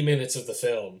 3 minutes of the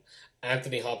film,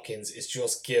 Anthony Hopkins is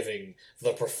just giving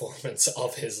the performance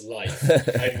of his life.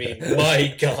 I mean,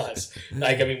 my God.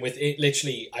 With it,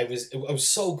 literally, I was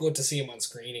so good to see him on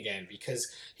screen again,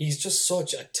 because he's just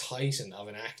such a titan of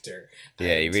an actor.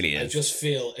 Yeah, he really is. I just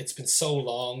feel it's been so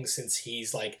long since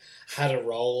he's had a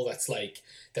role that's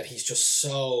that he's just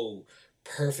so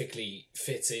perfectly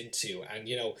fits into. And,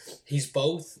 he's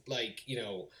both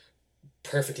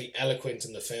perfectly eloquent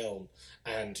in the film,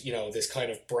 and, this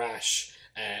kind of brash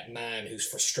man who's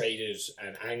frustrated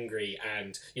and angry,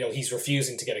 and he's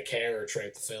refusing to get a carer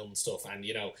throughout the film and stuff, and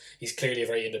he's clearly a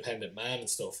very independent man and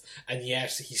stuff, and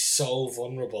yet he's so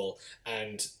vulnerable.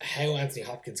 And how Anthony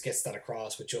Hopkins gets that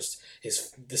across with just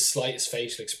the slightest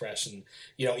facial expression,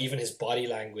 even his body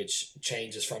language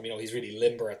changes from he's really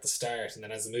limber at the start, and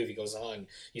then as the movie goes on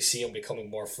you see him becoming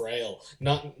more frail,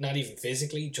 not even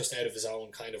physically, just out of his own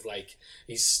kind of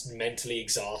he's mentally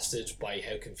exhausted by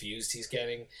how confused he's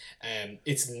getting.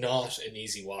 It's not an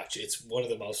easy watch. It's one of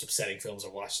the most upsetting films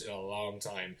I've watched in a long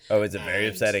time. Oh, is it very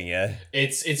upsetting? Yeah,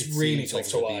 it's really tough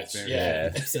to watch. Yeah,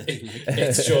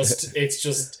 it's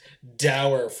just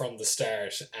dour from the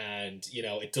start, and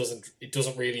it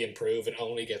doesn't really improve. It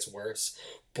only gets worse.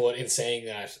 But in saying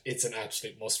that, it's an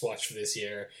absolute must watch for this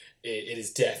year. It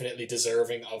is definitely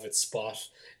deserving of its spot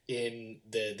in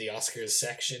the Oscars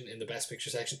section, in the Best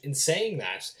Picture section. In saying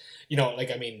that,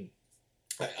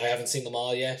 I haven't seen them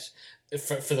all yet.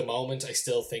 For the moment, I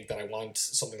still think that I want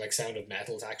something like Sound of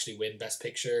Metal to actually win Best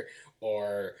Picture,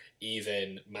 or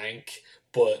even Mank.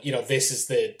 But this is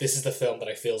the film that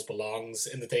I feels belongs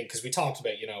in the thing, because we talked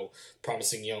about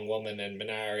Promising Young Woman and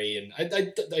Minari, and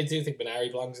I do think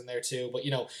Minari belongs in there too. But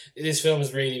this film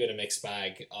has really been a mixed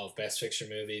bag of Best Picture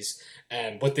movies.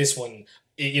 But this one,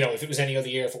 if it was any other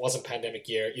year, if it wasn't pandemic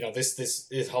year,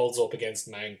 it holds up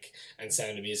against Mank and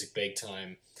Sound of Music big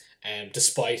time.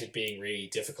 Despite it being really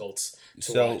difficult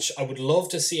to watch. I would love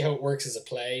to see how it works as a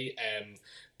play,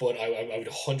 but I would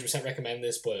 100% recommend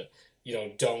this, but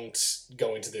don't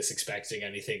go into this expecting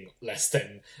anything less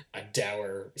than a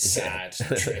dour, sad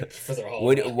trip for the whole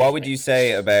What would you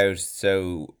say about,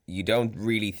 so you don't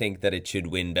really think that it should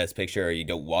win Best Picture, or you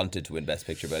don't want it to win Best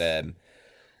Picture, but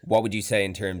what would you say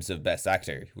in terms of Best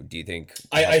Actor? Do you think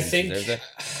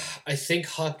I think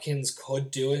Hopkins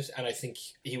could do it, and I think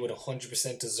he would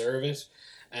 100% deserve it.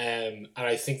 And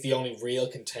I think the only real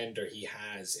contender he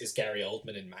has is Gary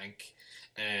Oldman in Mank.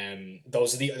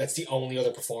 That's the only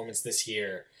other performance this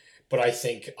year. But I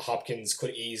think Hopkins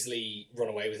could easily run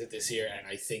away with it this year, and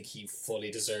I think he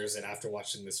fully deserves it after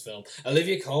watching this film.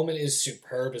 Olivia Colman is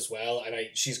superb as well, and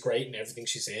she's great in everything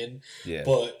she's in. Yeah.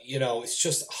 But, it's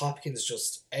just Hopkins,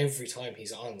 just every time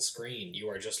he's on screen, you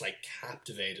are just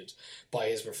captivated by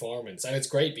his performance. And it's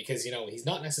great because, he's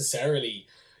not necessarily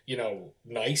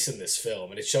nice in this film,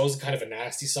 and it shows kind of a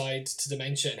nasty side to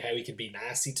dementia and how he can be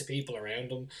nasty to people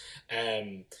around him,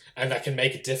 and that can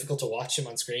make it difficult to watch him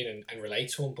on screen and relate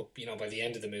to him. But by the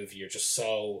end of the movie, you're just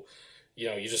so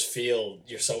you just feel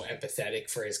you're so empathetic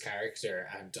for his character.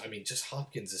 And just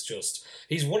Hopkins is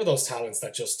he's one of those talents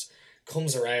that just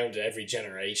comes around every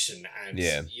generation, and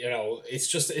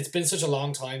it's been such a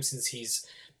long time since he's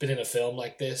been in a film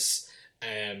like this.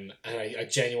 And I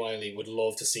genuinely would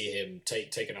love to see him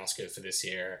take an Oscar for this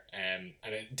year. And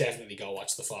definitely go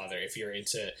watch The Father if you're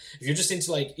just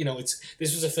into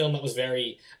this was a film that was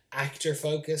very actor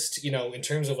focused, in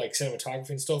terms of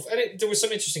cinematography and stuff. And there was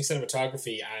some interesting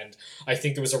cinematography, and I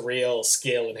think there was a real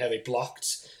skill in how they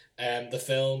blocked the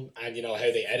film, and how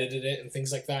they edited it and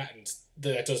things like that. And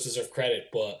that does deserve credit.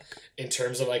 But in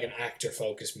terms of an actor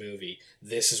focused movie,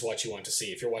 this is what you want to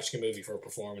see if you're watching a movie for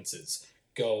performances.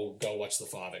 Go watch The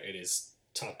Father. It is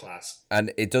top class.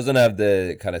 And it doesn't have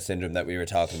the kind of syndrome that we were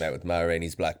talking about with Ma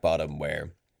Rainey's Black Bottom,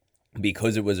 where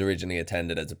because it was originally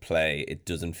intended as a play, it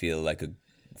doesn't feel like a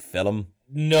film.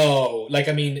 No, like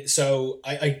I mean, so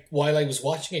I while I was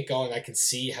watching it going, I can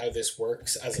see how this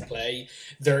works as a play.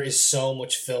 There is so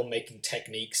much filmmaking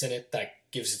techniques in it that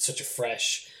gives it such a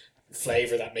fresh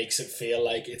flavor that makes it feel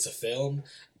like it's a film,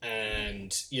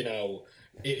 and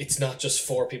it's not just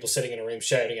four people sitting in a room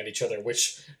shouting at each other,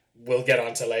 which we'll get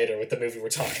onto later with the movie we're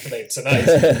talking about tonight.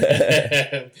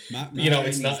 It's not.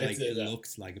 It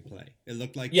looks like a play. It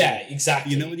looked like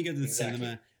exactly. When you go to the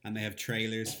cinema and they have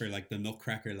trailers for like the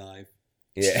Nutcracker Live.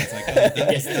 Yeah, it's like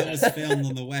that was filmed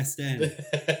on the West End,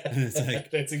 and it's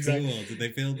like that's exactly cool.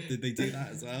 Did they do that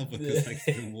as well? Because like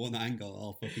from one angle,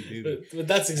 all fucking movie. But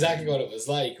that's exactly what it was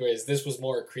like. Whereas this was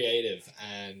more creative,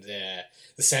 and the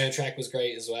soundtrack was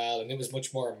great as well, and it was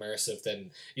much more immersive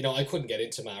than I couldn't get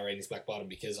into Matt Rainey's Black Bottom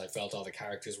because I felt all the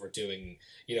characters were doing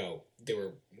they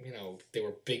were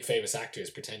big famous actors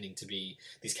pretending to be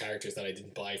these characters that I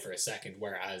didn't buy for a second.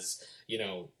 Whereas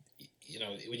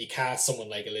when you cast someone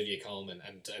like Olivia Colman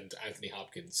and Anthony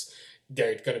Hopkins,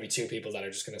 they're going to be two people that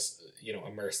are just going to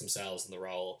immerse themselves in the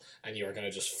role, and you are going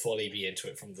to just fully be into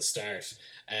it from the start.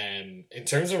 In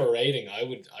terms of a rating, I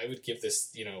would give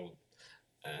this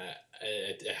a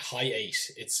high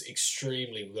 8. It's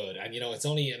extremely good, and it's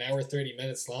only an hour 30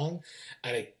 minutes long,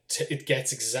 and it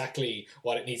gets exactly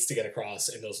what it needs to get across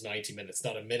in those 90 minutes.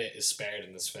 Not a minute is spared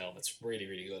in this film. It's really,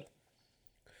 really good.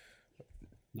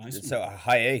 Nice. So a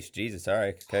high 8, Jesus, all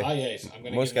right. Okay. High 8. I'm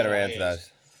gonna must get around to that.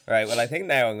 All right, well, I think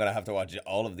now I'm going to have to watch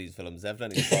all of these films.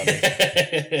 Definitely The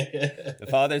Father's, the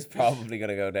Father's probably going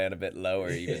to go down a bit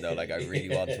lower, even though, like, I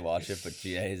really want to watch it, but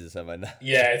Jesus, am I not?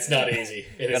 Yeah, it's not easy.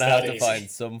 I'm going to have to find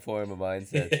some form of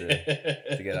mindset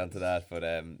to get onto that, but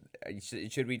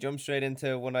should we jump straight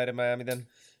into One Night in Miami then?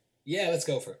 Yeah, let's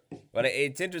go for it. But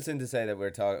it's interesting to say that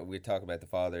we're talking about The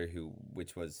Father,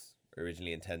 which was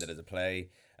originally intended as a play,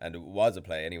 and it was a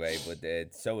play anyway, but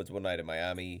so was One Night in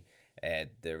Miami.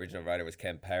 The original writer was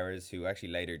Ken Powers, who actually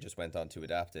later just went on to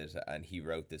adapt it, and he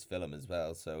wrote this film as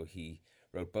well. So he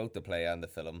wrote both the play and the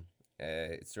film.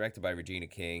 It's directed by Regina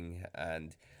King,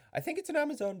 and I think it's an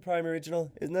Amazon Prime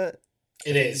original, isn't it?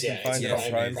 It is, yeah. It's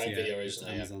Prime Video original.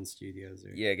 Amazon Studios.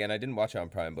 Yeah, again, I didn't watch it on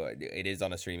Prime, but it is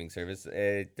on a streaming service.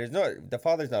 The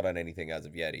Father's not on anything as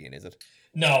of yet, Ian, is it?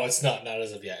 No, it's not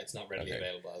as of yet. It's not readily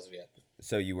available as of yet.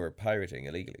 So you were pirating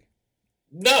illegally?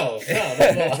 No. So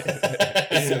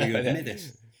you admit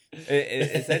it.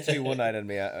 Essentially, One Night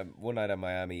in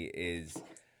Miami is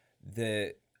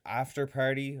the after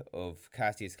party of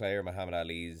Cassius Clay or Muhammad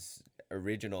Ali's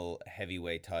original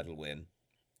heavyweight title win.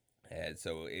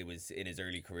 So it was in his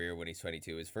early career when he's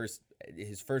 22, his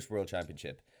first world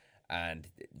championship, and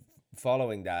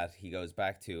following that, he goes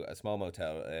back to a small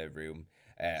motel room,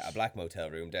 a black motel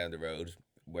room down the road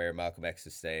where Malcolm X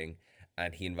is staying.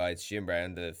 And he invites Jim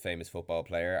Brown, the famous football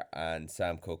player, and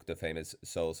Sam Cooke, the famous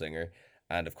soul singer.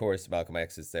 And of course, Malcolm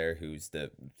X is there, who's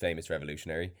the famous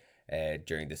revolutionary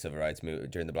during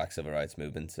the Black Civil Rights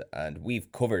Movement. And we've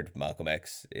covered Malcolm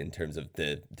X in terms of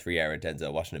the 3-hour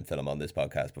Denzel Washington film on this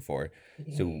podcast before.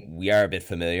 So we are a bit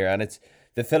familiar. And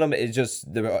the film is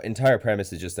just, the entire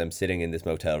premise is just them sitting in this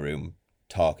motel room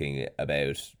talking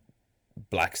about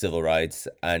black civil rights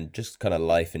and just kind of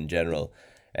life in general.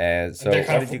 So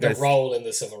and their role in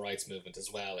the civil rights movement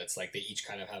as well. It's like they each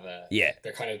kind of have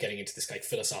they're kind of getting into this like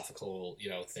philosophical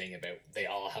thing about they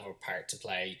all have a part to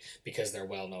play because they're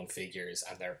well-known figures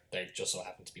and they just so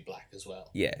happen to be black as well.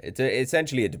 Yeah, it's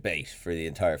essentially a debate for the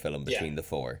entire film between the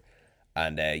four,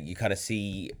 and you kind of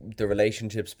see the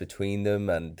relationships between them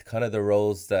and kind of the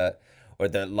roles or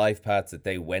the life paths that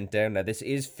they went down. Now this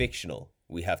is fictional,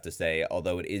 we have to say,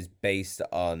 although it is based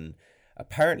on.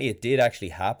 Apparently it did actually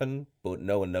happen, but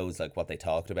no one knows like what they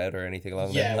talked about or anything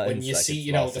along that lines. Yeah, when you like,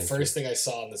 see, the first thing I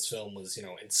saw in this film was,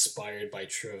 inspired by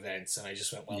true events, and I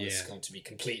just went, well, this is going to be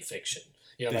complete fiction.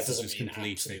 That doesn't mean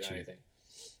absolutely anything.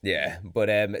 Yeah,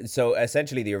 but so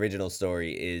essentially the original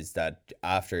story is that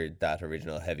after that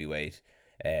original heavyweight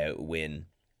win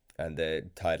and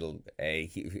the title,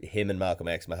 him and Malcolm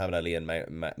X, Muhammad Ali and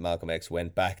Malcolm X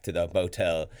went back to the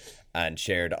motel and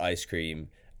shared ice cream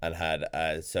and had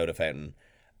a soda fountain,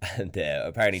 and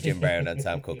apparently Jim Brown and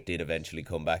Sam Cooke did eventually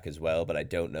come back as well, but I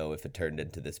don't know if it turned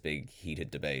into this big heated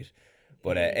debate.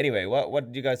 But anyway, what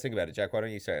did you guys think about it, Jack? Why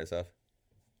don't you start us off?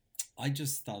 I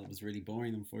just thought it was really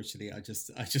boring. Unfortunately, I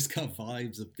just got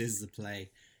vibes of this is a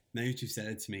play. Now that you've said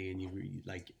it to me, and you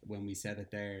like when we said it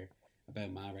there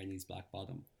about Matt Rainey's Black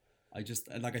Bottom, I just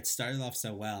it started off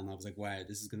so well, and I was like, wow,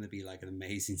 this is going to be like an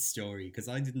amazing story because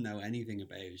I didn't know anything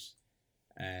about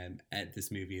at this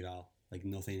movie at all, like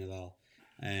nothing at all.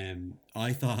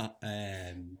 I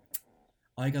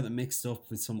I got it mixed up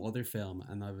with some other film,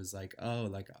 and I was like, oh,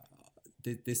 like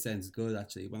this sounds good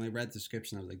actually. When I read the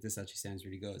description, I was like, this actually sounds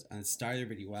really good, and it started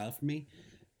really well for me.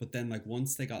 But then, like,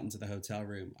 once they got into the hotel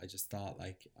room, I just thought,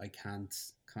 like, I can't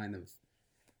kind of,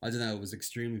 I don't know, it was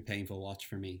extremely painful watch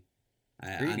for me.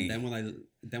 Really? And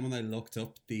then when I looked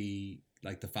up the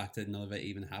fact that none of it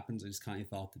even happened, I just kind of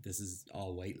thought that this is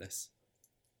all weightless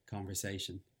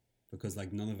conversation because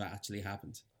like none of it actually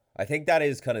happened. I think that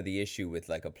is kind of the issue with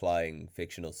like applying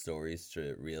fictional stories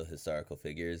to real historical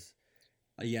figures.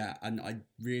 Yeah, and I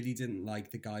really didn't like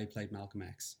the guy who played Malcolm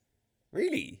X.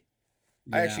 Really?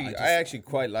 Yeah, I actually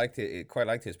quite liked it. Quite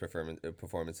liked his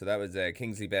performance. So that was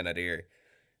Kingsley Ben-Adir.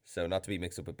 So not to be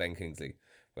mixed up with Ben Kingsley,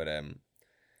 but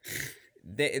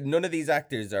none of these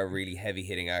actors are really heavy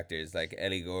hitting actors like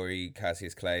Ellie Gorey,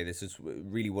 Cassius Clay. This is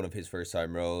really one of his first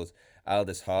time roles.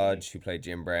 Aldous Hodge, who played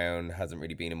Jim Brown, hasn't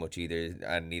really been in much either,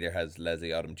 and neither has Leslie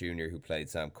Odom Jr., who played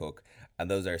Sam Cooke. And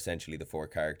those are essentially the four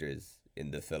characters in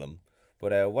the film.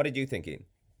 But what did you think, Ian?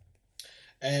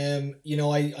 I'm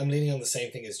leaning on the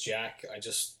same thing as Jack. I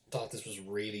just thought this was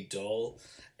really dull.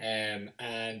 And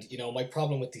my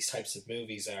problem with these types of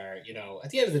movies are, at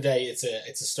the end of the day, it's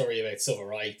a story about civil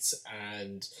rights,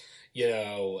 and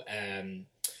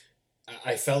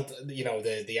I felt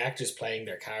the actors playing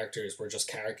their characters were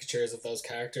just caricatures of those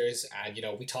characters, and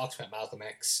we talked about Malcolm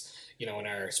X, in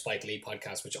our Spike Lee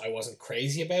podcast, which I wasn't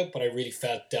crazy about, but I really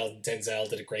felt Denzel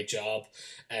did a great job,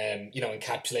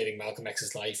 encapsulating Malcolm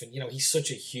X's life, and he's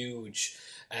such a huge.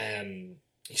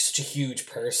 He's such a huge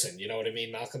person, you know what I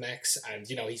mean, Malcolm X, and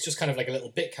he's just kind of like a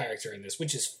little bit character in this,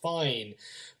 which is fine,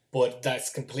 but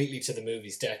that's completely to the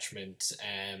movie's detriment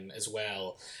as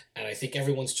well. And I think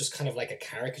everyone's just kind of like a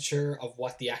caricature of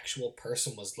what the actual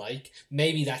person was like.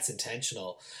 Maybe that's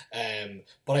intentional.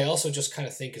 But I also just kind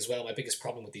of think as well, my biggest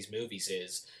problem with these movies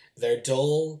is they're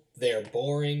dull, they're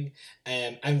boring,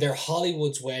 and they're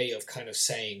Hollywood's way of kind of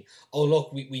saying, oh,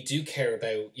 look, we do care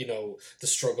about, the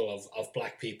struggle of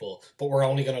black people, but we're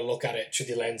only going to look at it through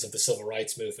the lens of the civil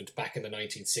rights movement back in the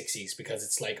 1960s, because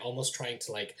it's like almost trying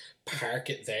to like park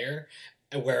it there.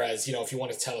 Whereas, if you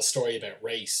want to tell a story about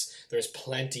race, there's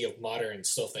plenty of modern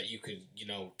stuff that you could,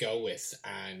 go with.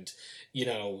 And,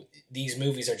 these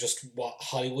movies are just what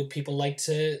Hollywood people like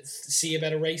to see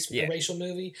about a racial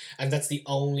movie. And that's the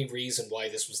only reason why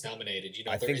this was nominated.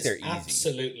 I think they're easy.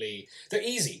 Absolutely. They're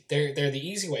easy. They're the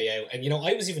easy way out. And,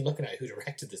 I was even looking at who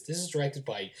directed this. This is directed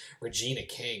by Regina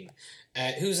King.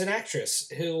 Who's an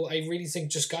actress who I really think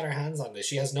just got her hands on this.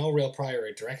 She has no real prior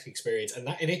directing experience, and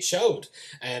it showed.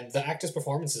 The actors'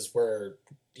 performances were,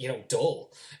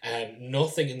 dull.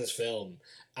 Nothing in this film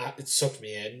it sucked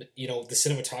me in. The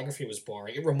cinematography was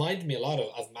boring. It reminded me a lot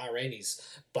of Ma Rainey's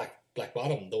Black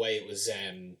Bottom, the way it was.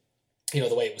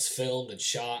 The way it was filmed and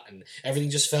shot, and everything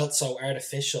just felt so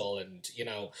artificial. And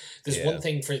there's one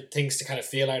thing for things to kind of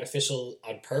feel artificial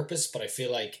on purpose, but I feel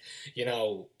like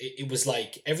it was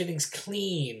like everything's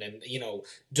clean and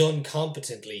done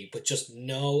competently, but just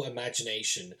no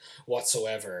imagination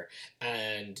whatsoever.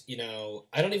 And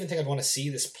I don't even think I'd want to see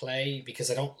this play, because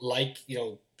I don't like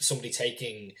somebody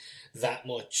taking that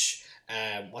much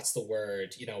what's the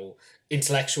word,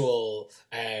 intellectual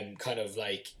kind of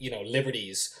like,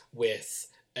 liberties with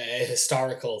a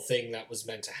historical thing that was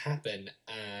meant to happen.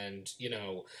 And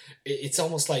it's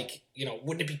almost like,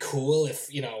 wouldn't it be cool if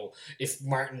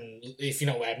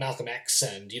Malcolm X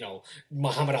and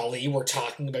Muhammad Ali were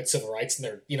talking about civil rights, and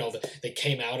they're they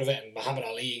came out of it, and Muhammad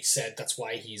Ali said that's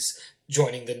why he's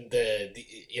joining the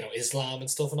Islam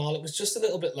and stuff and all. It was just a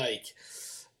little bit like,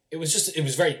 it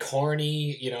was very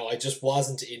corny. I just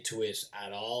wasn't into it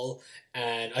at all.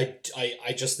 And I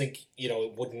just think,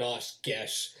 it would not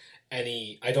get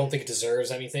any, I don't think it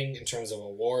deserves anything in terms of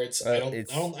awards.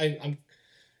 It's important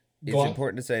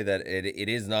to say that it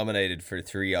is nominated for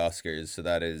 3 Oscars. So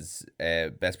that is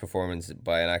Best Performance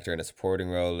by an Actor in a Supporting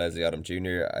Role, Leslie Odom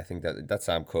Jr. I think that's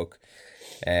Sam Cooke.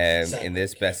 In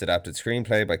this, Best Adapted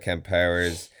Screenplay by Ken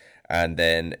Powers. And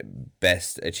then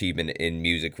Best Achievement in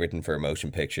Music Written for Motion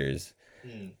Pictures.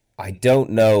 I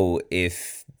don't know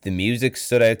if the music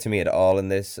stood out to me at all in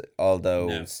this, although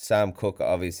no. Sam Cooke,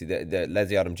 obviously, the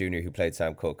Leslie Odom Jr., who played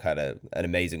Sam Cooke, had an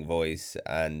amazing voice,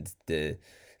 and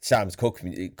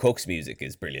Cooke's music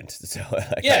is brilliant. So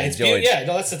that's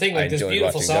the thing. Like, there's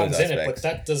beautiful songs in it, but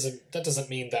that doesn't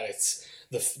mean that it's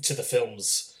to the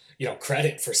film's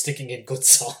credit for sticking in good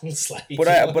songs. Like,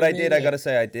 I gotta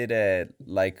say, I did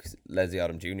like Leslie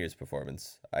Odom Jr.'s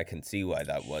performance. I can see why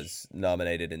that was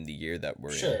nominated in the year that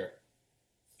we're in.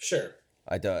 Sure.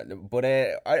 I don't, but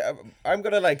I'm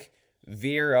gonna like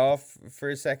veer off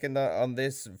for a second on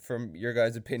this from your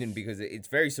guys' opinion, because it's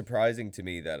very surprising to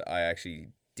me that I actually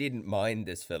didn't mind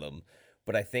this film,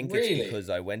 but I think it's Really? because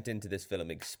I went into this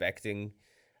film expecting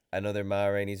another Ma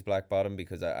Rainey's Black Bottom,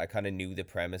 because I kind of knew the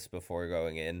premise before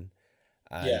going in,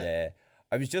 and Yeah.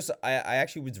 I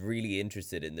actually was really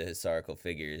interested in the historical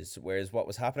figures, whereas what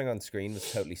was happening on screen was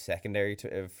totally secondary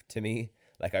to me.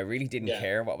 Like, I really didn't Yeah.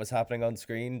 care what was happening on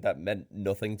screen. That meant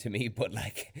nothing to me. But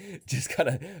like, just kind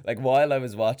of like, while I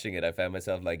was watching it, I found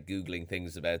myself like Googling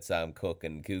things about Sam Cooke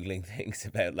and Googling things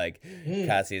about like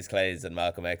Cassius Clay's and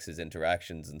Malcolm X's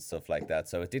interactions and stuff like that.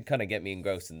 So it did kind of get me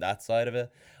engrossed in that side of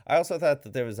it. I also thought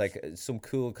that there was like some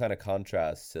cool kind of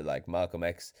contrast to like Malcolm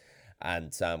X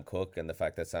and Sam Cooke, and the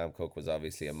fact that Sam Cooke was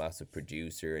obviously a massive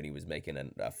producer and he was making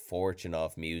a fortune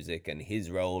off music, and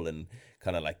his role in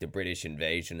kind of like the British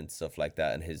invasion and stuff like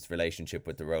that, and his relationship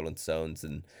with the Rolling Stones,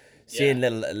 and seeing Yeah.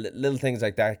 little things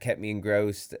like that kept me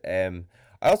engrossed. I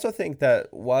also think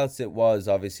that whilst it was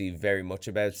obviously very much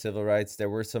about civil rights, there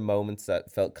were some moments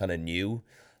that felt kind of new.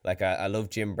 Like, I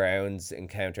love Jim Brown's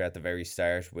encounter at the very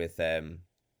start with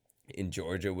in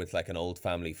Georgia with like an old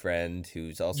family friend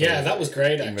who's also Yeah, that was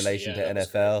great, in actually. relation Yeah, to that was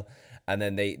NFL. And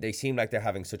then they seem like they're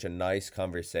having such a nice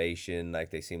conversation. Like,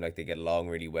 they seem like they get along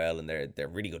really well, and they're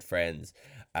really good friends.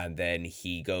 And then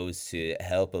he goes to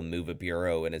help him move a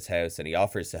bureau in his house, and he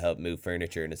offers to help move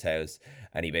furniture in his house.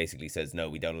 And he basically says, "No,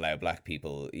 we don't allow black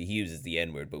people." He uses the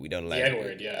N word, but we don't allow The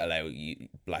N-word, yeah.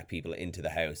 black people into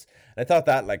the house. And I thought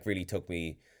that like really took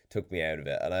me out of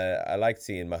it, and I liked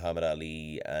seeing Muhammad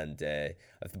Ali, and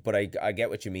but I get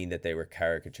what you mean, that they were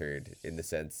caricatured, in the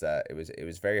sense that it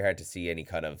was very hard to see any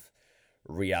kind of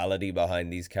reality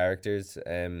behind these characters.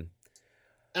 And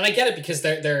I get it, because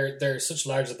they're such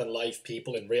larger than life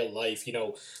people in real life.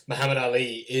 Muhammad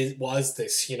Ali was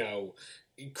this,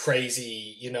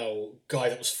 crazy, guy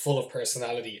that was full of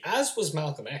personality, as was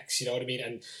Malcolm X, you know what I mean?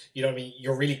 And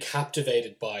you're really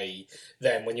captivated by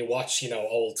them when you watch,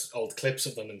 old clips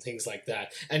of them and things like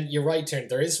that. And you're right, Tern,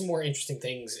 there is some more interesting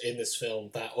things in this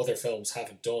film that other films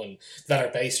haven't done, that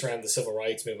are based around the civil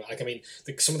rights movement. Like, I mean,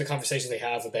 some of the conversations they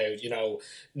have about,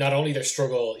 not only their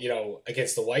struggle,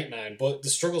 against the white man, but the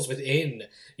struggles within,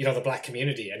 the black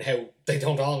community, and how they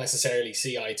don't all necessarily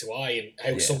see eye to eye, and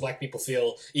how some black people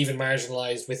feel even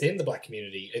marginalized within the black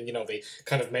community. And they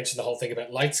kind of mentioned the whole thing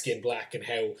about light skinned black, and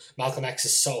how Malcolm X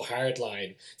is so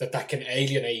hardline that can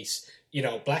alienate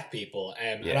black people.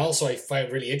 And also, I find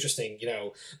really interesting,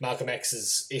 Malcolm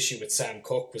X's issue with Sam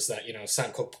Cooke was that,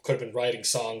 Sam Cooke could have been writing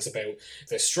songs about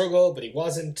their struggle, but he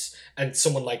wasn't. And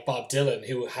someone like Bob Dylan,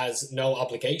 who has no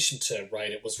obligation to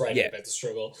write it, was writing about the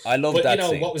struggle. I love but, that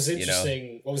scene, what was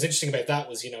interesting about that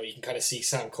was, you can kind of see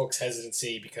Sam Cooke's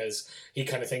hesitancy, because he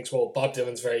kind of thinks, well, Bob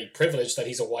Dylan's very privileged that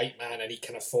he's a white man and he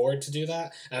can afford to do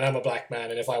that. And I'm a black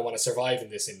man, and if I want to survive in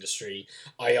this industry,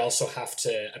 I also have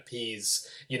to appease,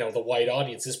 the white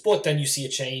audiences. But then you see a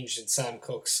change in Sam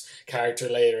Cooke's character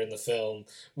later in the film,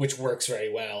 which works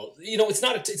very well.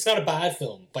 It's not a bad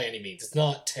film by any means. It's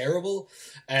not terrible.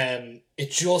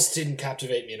 It just didn't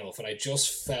captivate me enough, and I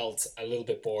just felt a little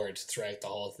bit bored throughout the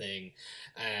whole thing.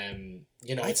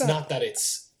 It's not that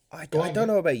it's. I don't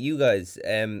know about you guys.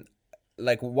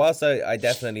 Like, whilst I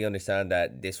definitely understand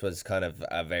that this was kind of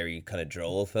a very kind of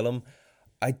droll film,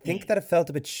 I think that it felt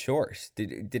a bit short.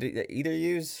 Did it either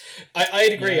use?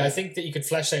 I'd agree. I think that you could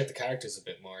flesh out the characters a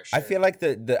bit more. Sure. I feel like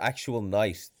the actual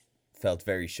night felt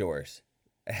very short.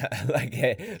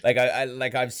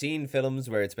 I've seen films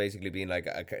where it's basically been like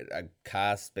a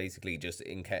cast basically just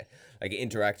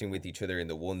interacting with each other in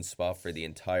the one spot for the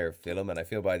entire film, and I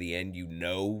feel by the end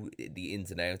the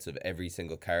ins and outs of every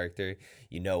single character,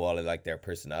 all of like their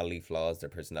personality flaws, their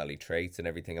personality traits, and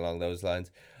everything along those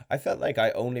lines. I felt like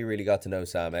I only really got to know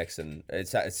Sam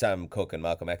Cooke and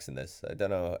Malcolm X in this. I don't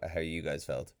know how you guys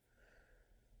felt.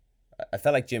 I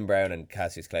felt like Jim Brown and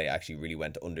Cassius Clay actually really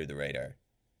went under the radar.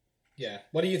 Yeah.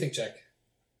 What do you think, Jack?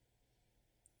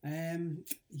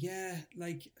 Yeah,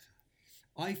 like,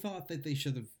 I thought that they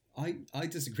should have. I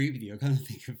disagree with you. I kind of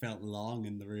think it felt long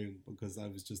in the room, because I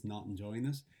was just not enjoying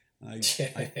it.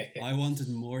 I wanted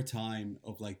more time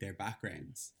of like their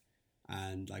backgrounds,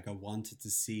 and like I wanted to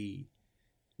see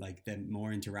like them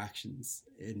more interactions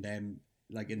in them,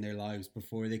 like in their lives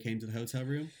before they came to the hotel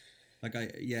room. Like I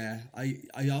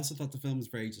also thought the film was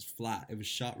very just flat. It was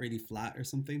shot really flat or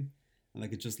something. And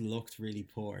like it just looked really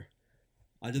poor.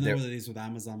 I don't know what it is with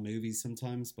Amazon movies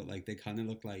sometimes, but like they kind of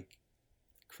look like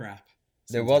crap.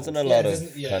 There wasn't a lot of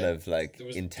kind of like there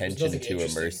was intention to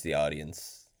immerse interesting. the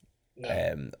audience.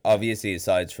 No. Obviously,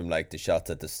 aside from like the shots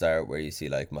at the start where you see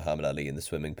like Muhammad Ali in the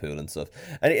swimming pool and stuff.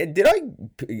 And did I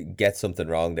get something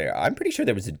wrong there? I'm pretty sure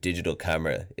there was a digital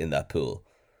camera in that pool.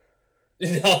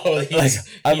 No, Like,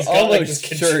 I'm he's got, like, almost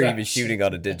this sure he was contraption. shooting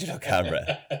on a digital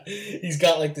camera. He's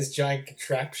got like this giant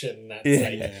contraption that's Yeah.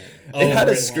 like Yeah. It had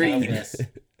over a his screen. cameras.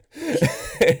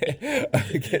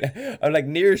 I'm like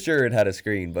near sure it had a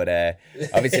screen, but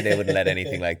obviously they wouldn't let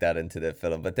anything like that into the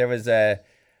film. But there was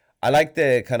I like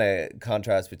the kind of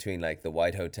contrast between like the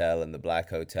white hotel and the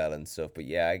black hotel and stuff. But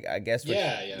yeah, I guess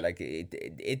Yeah. like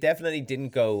it definitely didn't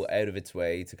go out of its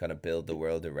way to kind of build the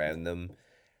world around them,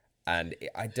 and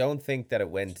I don't think that it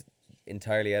went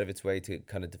entirely out of its way to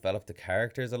kind of develop the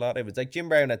characters a lot. It was like Jim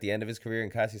Brown at the end of his career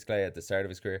and Cassius Clay at the start of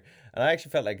his career, and I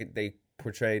actually felt like they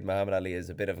portrayed Muhammad Ali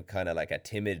as a bit of a kind of like a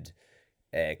timid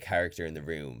character in the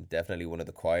room, definitely one of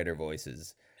the quieter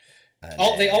voices.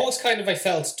 And, They almost kind of, I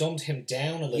felt, dumbed him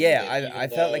down a little bit. yeah, I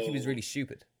felt like he though- was really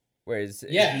stupid. Whereas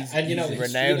Yeah, he's, and, you know, he's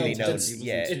he's, renownedly you know, known. it's-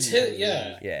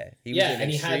 Yeah, Yeah, he was an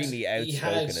and he had- extremely he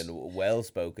had- outspoken and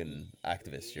well-spoken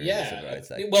activist during the civil rights.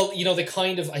 Like, well, you know, they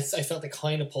kind of, I felt they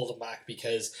kind of pulled him back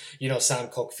because, you know, Sam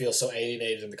Cooke feels so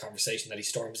alienated in the conversation that he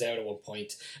storms out at one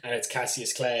point, and it's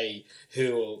Cassius Clay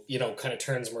who, you know, kind of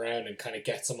turns him around and kind of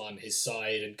gets him on his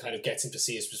side and kind of gets him to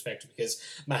see his perspective, because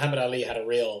Muhammad Ali had a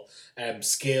real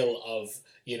skill of,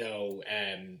 you know,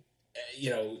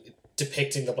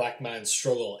 depicting the black man's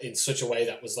struggle in such a way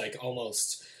that was like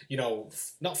almost, you know,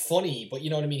 not funny, but you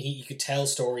know what I mean? He could tell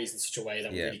stories in such a way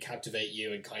that would really captivate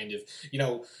you, and kind of, you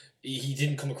know, he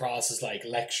didn't come across as like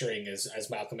lecturing as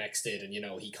Malcolm X did, and you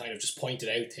know, he kind of just pointed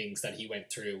out things that he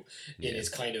went through in his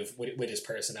kind of with his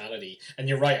personality. And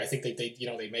you're right, I think they you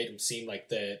know, they made him seem like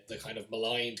the kind of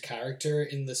maligned character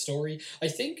in the story. I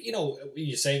think, you know,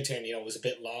 you're saying, Tiernan, you know, it was a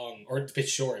bit long or a bit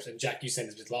short, and Jack, you said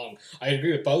it's a bit long. I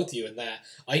agree with both of you in that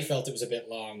I felt it was a bit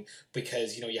long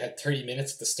because, you know, you had 30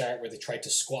 minutes at the start where they tried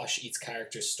to squash each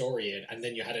character's story in, and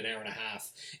then you had an hour and a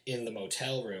half in the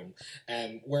motel room.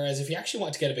 Whereas if you actually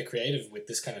want to get a bit creative with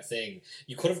this kind of thing,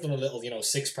 you could have done a little, you know,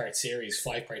 6-part series,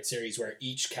 5-part series where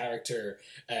each character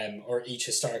or each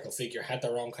historical figure had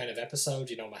their own kind of episode.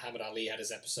 You know, Muhammad Ali had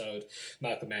his episode,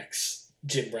 Malcolm X,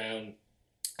 Jim Brown,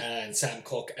 and Sam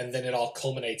Cooke, and then it all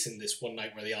culminates in this one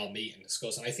night where they all meet and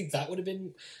discuss. And I think that would have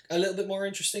been a little bit more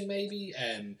interesting, maybe.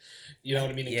 You know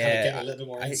what I mean? And kind of getting a little bit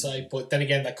more insight. But then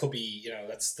again, that could be, you know,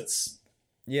 that's.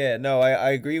 Yeah, no, I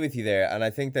agree with you there, and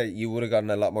I think that you would have gotten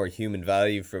a lot more human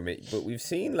value from it. But we've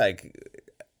seen like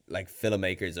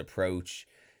filmmakers approach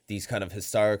these kind of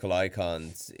historical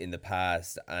icons in the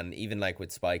past, and even like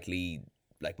with Spike Lee,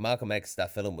 like Malcolm X,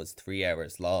 that film was 3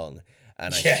 hours long,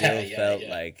 and I still felt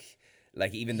like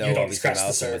even though obviously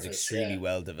Malcolm was extremely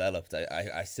well developed,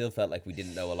 I still felt like we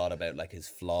didn't know a lot about like his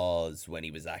flaws when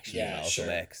he was actually Malcolm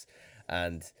X.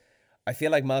 And I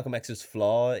feel like Malcolm X's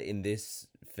flaw in this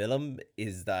film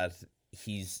is that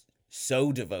he's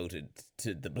so devoted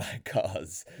to the black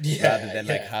cause rather than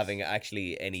like having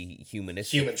actually any human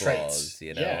flaws, traits.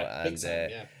 You know.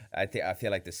 I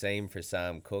feel like the same for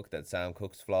Sam Cooke, that Sam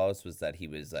Cooke's flaws was that he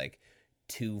was like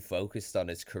too focused on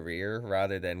his career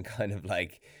rather than kind of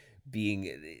like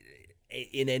being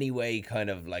in any way kind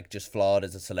of like just flawed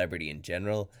as a celebrity in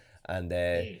general. And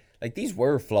like these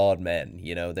were flawed men,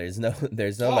 you know, there's no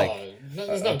there's no doubt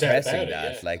about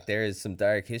that. Like there is some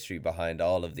dark history behind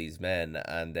all of these men,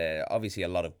 and obviously a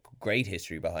lot of great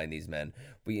history behind these men.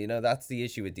 But you know, that's the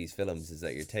issue with these films, is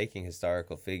that you're taking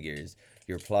historical figures,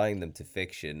 you're applying them to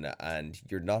fiction, and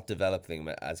you're not developing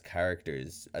them as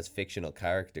characters, as fictional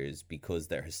characters, because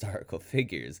they're historical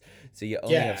figures. So you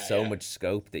only have so much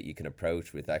scope that you can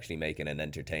approach with actually making an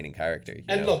entertaining character.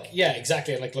 And look,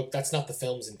 exactly. Like, look, that's not the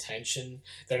film's intention.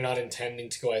 They're not intending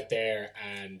to go out there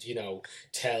and, you know,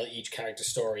 tell each character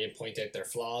story and point out their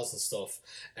flaws and stuff.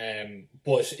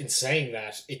 But in saying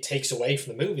that, it takes away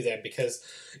from the movie then, because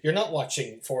you're not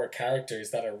watching 4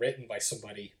 characters that are written by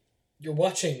somebody. You're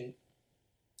watching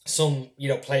some, you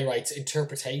know, playwright's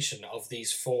interpretation of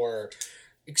these 4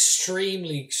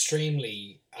 extremely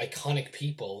iconic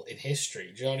people in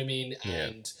history. Do you know what I mean?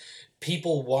 And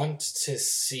people want to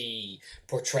see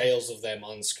portrayals of them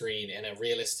on screen in a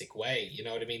realistic way. You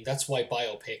know what I mean? That's why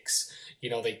biopics, you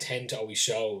know, they tend to always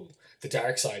show the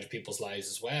dark side of people's lives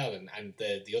as well, and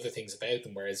the other things about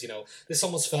them. Whereas, you know, this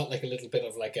almost felt like a little bit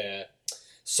of like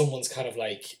someone's kind of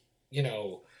like, you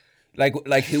know,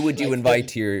 like who would you invite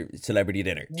to your celebrity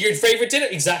dinner? Your favorite dinner?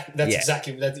 Exactly. That's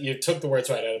exactly that. You took the words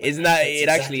right out of it. Isn't that it?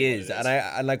 Actually is. And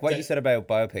I like what you said about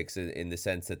biopics in the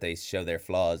sense that they show their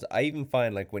flaws. I even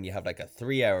find like when you have like a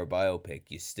 3-hour biopic,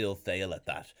 you still fail at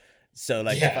that. So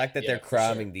like the fact that they're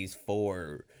cramming these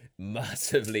 4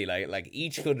 massively, like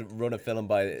each could run a film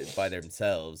by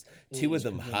themselves. 2 of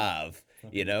them have.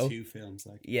 You know, 2 films,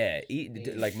 like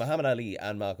like Muhammad Ali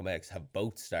and Malcolm X have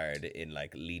both starred in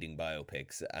like leading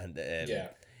biopics, and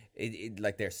it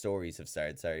like their stories have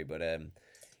started. Sorry, but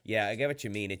yeah, I get what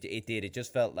you mean. It did. It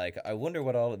just felt like I wonder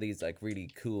what all of these like really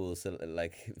cool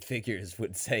like figures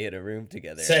would say in a room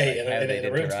together. Say like, in how a they'd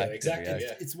room interact together, and exactly. react.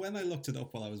 Yeah. It's when I looked it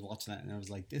up while I was watching it, and I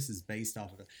was like, "This is based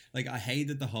off of it." Like, I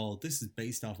hated the whole. This is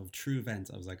based off of true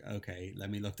events. I was like, "Okay, let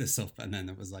me look this up," and then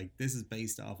it was like, "This is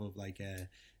based off of like a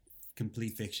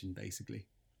complete fiction, basically."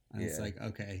 And it's Yeah. like,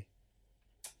 okay,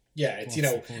 Yeah, it's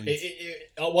what's the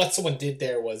point? what someone did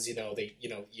there was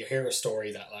you hear a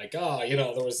story that like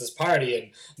there was this party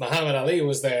and Muhammad Ali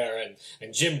was there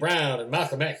and Jim Brown and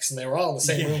Malcolm X and they were all in the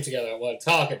same Yeah. room together while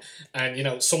talking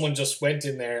and someone just went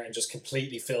in there and just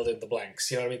completely filled in the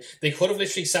blanks. You know what I mean? They could have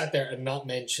literally sat there and not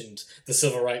mentioned the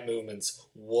civil rights movements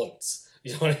once.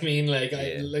 You know what I mean? Like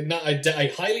I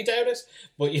highly doubt it,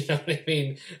 but you know what I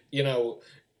mean.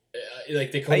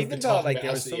 Like they could I have even been thought talking like about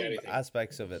there was some absolutely anything.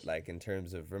 aspects of it, like in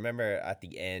terms of, remember at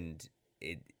the end,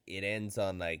 it ends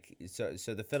on like, so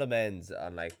the film ends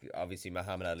on like obviously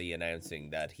Muhammad Ali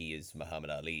announcing that he is Muhammad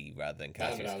Ali rather than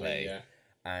Muhammad Cassius Ali, Clay, yeah.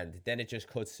 and then it just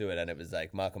cuts to it and it was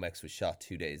like Malcolm X was shot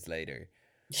 2 days later.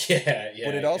 Yeah,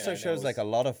 But it also yeah, shows no, like a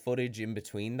lot of footage in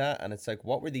between that, and it's like,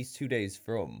 what were these 2 days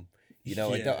from? You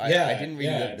know, Yeah. I Yeah, didn't really.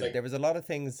 yeah, like- there was a lot of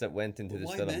things that went into But this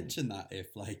why film. mention that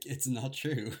if like it's not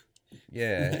true?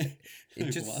 Yeah, it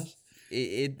Like, just what?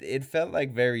 it felt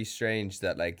like very strange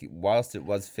that like whilst it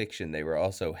was fiction, they were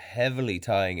also heavily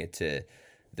tying it to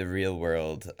the real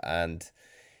world, and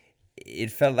it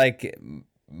felt like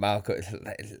Malcolm,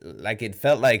 like it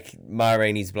felt like Ma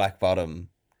Rainey's Black Bottom,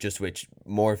 just with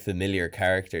more familiar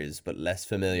characters but less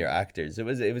familiar actors. It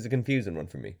was a confusing one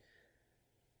for me.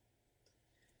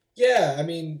 Yeah, I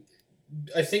mean,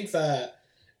 I think that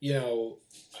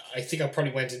I think I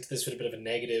probably went into this with a bit of a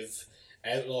negative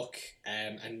outlook,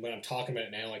 and when I'm talking about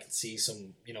it now, I can see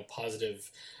some positive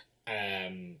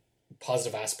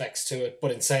aspects to it.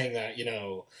 But in saying that,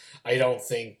 I don't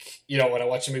think when I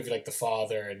watch a movie like The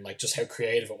Father and like just how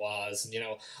creative it was, and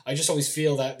I just always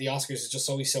feel that the Oscars is just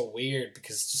always so weird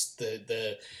because just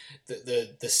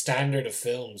the standard of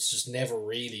films just never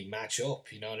really match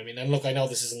up. You know what I mean? And look, I know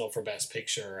this isn't up for Best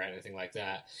Picture or anything like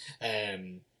that.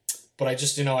 But I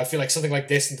just, I feel like something like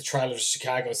this and the Trial of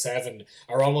Chicago 7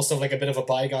 are almost of like a bit of a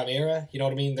bygone era. You know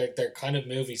what I mean? They're kind of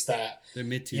movies that, They're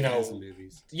mid 2000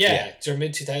 movies. yeah, they're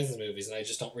mid 2000s movies, and I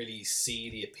just don't really see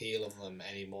the appeal of them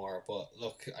anymore. But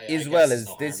look, I As guess well there's as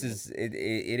no this harm in is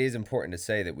it is important to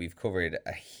say that we've covered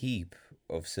a heap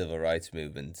of civil rights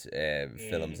movement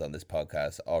films on this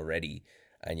podcast already.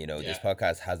 And this Yeah.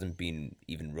 podcast hasn't been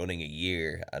even running a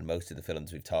year, and most of the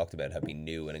films we've talked about have been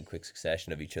new and in quick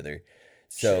succession of each other.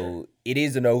 So Sure. it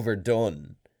is an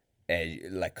overdone,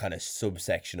 like kind of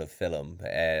subsection of film.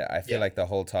 I feel Yeah. like the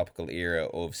whole topical era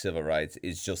of civil rights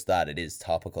is just that, it is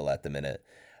topical at the minute,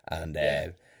 and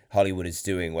Yeah. Hollywood is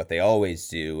doing what they always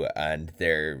do, and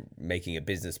they're making a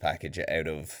business package out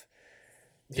of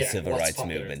the civil what's rights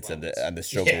popular at movements the and the moment.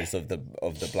 struggles of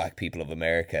the black people of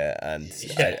America, and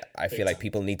Yeah, I big feel like time.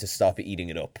 people need to stop eating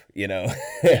it up. Yeah,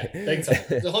 big time.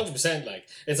 100%. Like,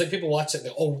 it's like people watch it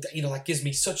and go, that gives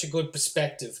me such a good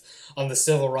perspective on the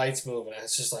civil rights movement. And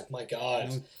it's just like, my God.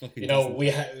 No, it fucking You know,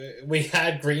 doesn't. we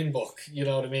had Green Book, you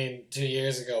know what I mean, 2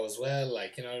 years ago as well.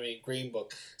 Like, you know what I mean? Green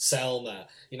Book, Selma,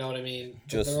 you know what I mean? But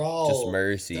just they're all,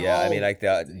 mercy. they're Yeah, I all- mean, like the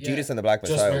yeah, Judas and the Black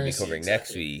Just Messiah will be Mercy, covering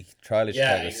next exactly. week. Trial of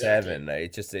Yeah, Chicago exactly.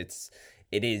 7.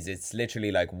 It's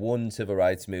literally like one civil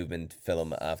rights movement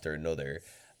film after another.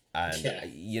 And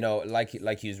Yeah. like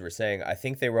you were saying, I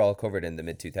think they were all covered in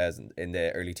the in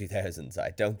the early 2000s. I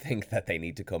don't think that they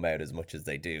need to come out as much as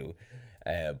they do.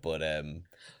 But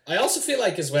I also feel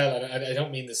like as well, and I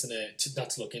don't mean this not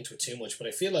to look into it too much, but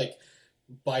I feel like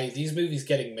by these movies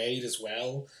getting made as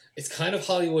well, it's kind of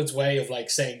Hollywood's way of like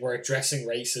saying we're addressing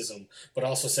racism, but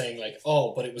also saying like,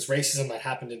 oh, but it was racism that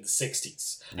happened in the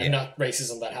 60s Yeah. and not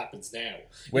racism that happens now.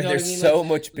 You when know what there's I mean? so Like,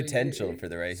 much potential for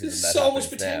the racism there's that so much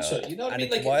happens now. potential. You know what I And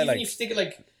mean? it's Like why, even if you think of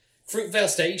like Fruitvale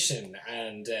Station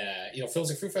and films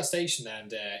like Fruitvale Station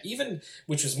and even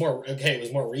which was it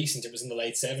was more recent. It was in the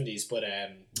late 70s, but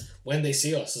When They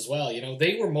See Us as well.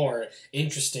 They were more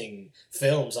interesting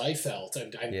films, I felt,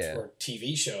 and Yeah. for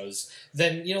TV shows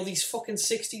than these fucking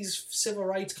 60s civil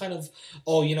rights kind of.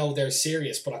 They're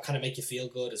serious, but I kind of make you feel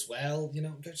good as well.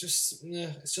 They're just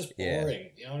it's just Yeah. boring.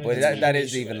 You know what I mean? But That's that my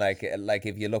is issue even with it. like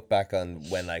if you look back on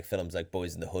when like films like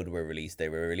Boys in the Hood were released, they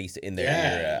were released in their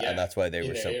Yeah, era, yeah. and that's why they In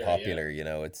were their so era, popular.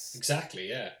 It's Exactly,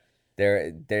 yeah.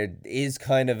 there is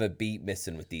kind of a beat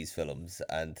missing with these films,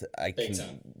 and I Big can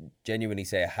time. genuinely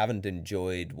say I haven't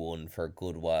enjoyed one for a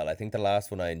good while. I think the last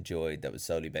one I enjoyed that was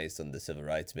solely based on the civil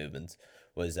rights movement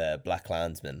was Black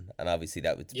Klansman, and obviously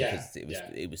that was Yeah, because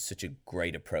it was such a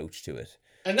great approach to it.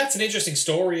 And that's an interesting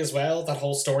story as well. That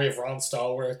whole story of Ron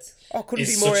Stallworth. Oh, couldn't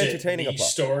is be more such entertaining a a niche plot.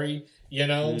 story, you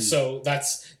know. So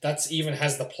that's even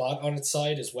has the plot on its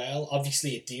side as well.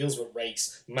 Obviously, it deals with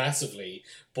race massively,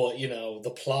 but you know the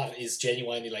plot is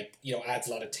genuinely like, you know, adds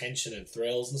a lot of tension and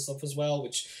thrills and stuff as well.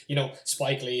 Which, you know,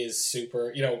 Spike Lee is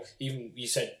super. You know, even you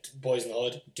said Boys in the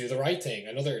Hood, Do the Right Thing,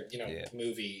 another, you know,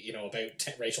 movie, you know, about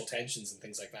racial tensions and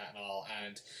things like that and all.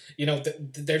 And you know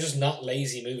they're just not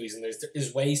lazy movies, and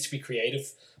there's ways to be creative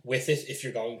with it if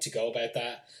you're going to go about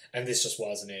that, and this just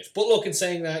wasn't it. But look, in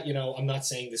saying that, you know, I'm not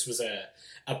saying this was a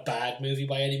bad movie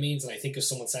by any means, and I think if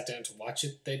someone sat down to watch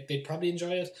it, they'd probably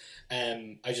enjoy it.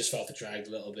 I just felt it dragged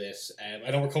a little bit. I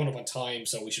know we're coming up on time,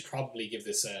 so we should probably give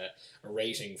this a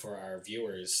rating for our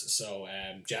viewers. So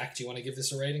Jack, do you want to give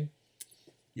this a rating?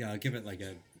 Yeah, I'll give it like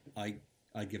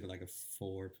I'd give it like a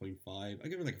 4.5. I'll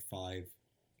give it like a 5.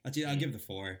 Actually, I'll give it a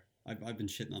 4. I've been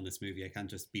shitting on this movie. I can't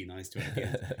just be nice to it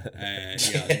again.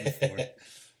 Yeah, I'll give it a 4.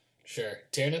 Sure.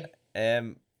 Tiernan?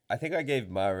 I think I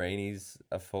gave Ma Rainey's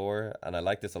a 4, and I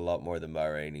like this a lot more than Ma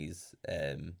Rainey's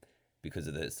because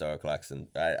of the historical accent.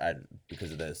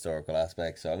 Because of the historical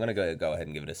aspect. So I'm gonna go ahead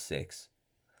and give it a 6.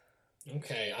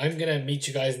 Okay, I'm gonna meet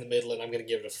you guys in the middle, and I'm gonna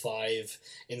give it a 5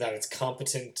 in that it's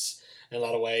competent in a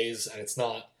lot of ways, and it's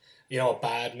not, you know, a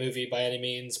bad movie by any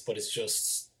means, but it's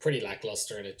just pretty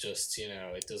lackluster, and it just, you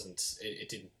know, it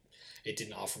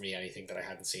didn't offer me anything that I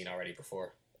hadn't seen already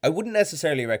before. I wouldn't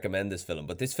necessarily recommend this film,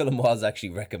 but this film was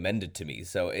actually recommended to me,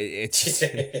 so it's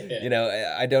you know,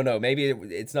 I don't know, maybe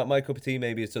it's not my cup of tea,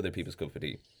 maybe it's other people's cup of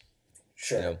tea.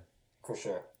 Sure, you know? For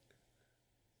sure.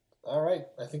 All right,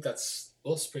 I think that's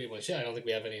us pretty much. Yeah, I don't think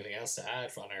we have anything else to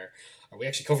add on our. We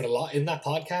actually covered a lot in that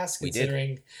podcast,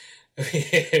 considering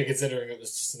it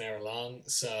was just an hour long.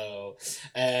 So,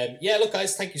 yeah, look,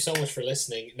 guys, thank you so much for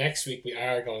listening. Next week we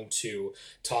are going to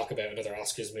talk about another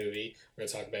Oscars movie. We're going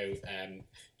to talk about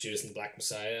Judas and the Black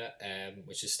Messiah,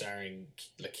 which is starring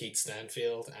Lakeith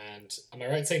Stanfield, and am I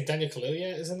right in saying Daniel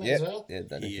Kaluuya is in that as well? Yeah,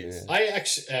 He is. I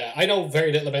actually I know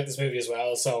very little about this movie as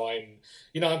well, so I'm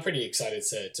pretty excited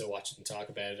to watch it and talk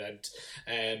about it.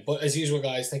 And but as usual,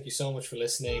 guys, thank you so much for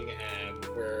listening.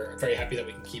 We're very happy that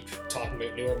we can keep talking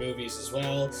about newer movies as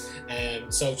well.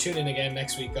 So tune in again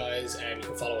next week, guys. You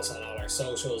can follow us on all our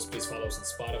socials. Please follow us on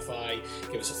Spotify.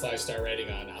 Give us a 5-star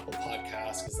rating on Apple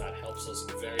Podcasts, because that helps us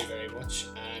very, very much.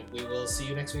 And we will see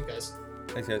you next week, guys.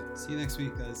 Thanks, guys. See you next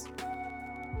week, guys.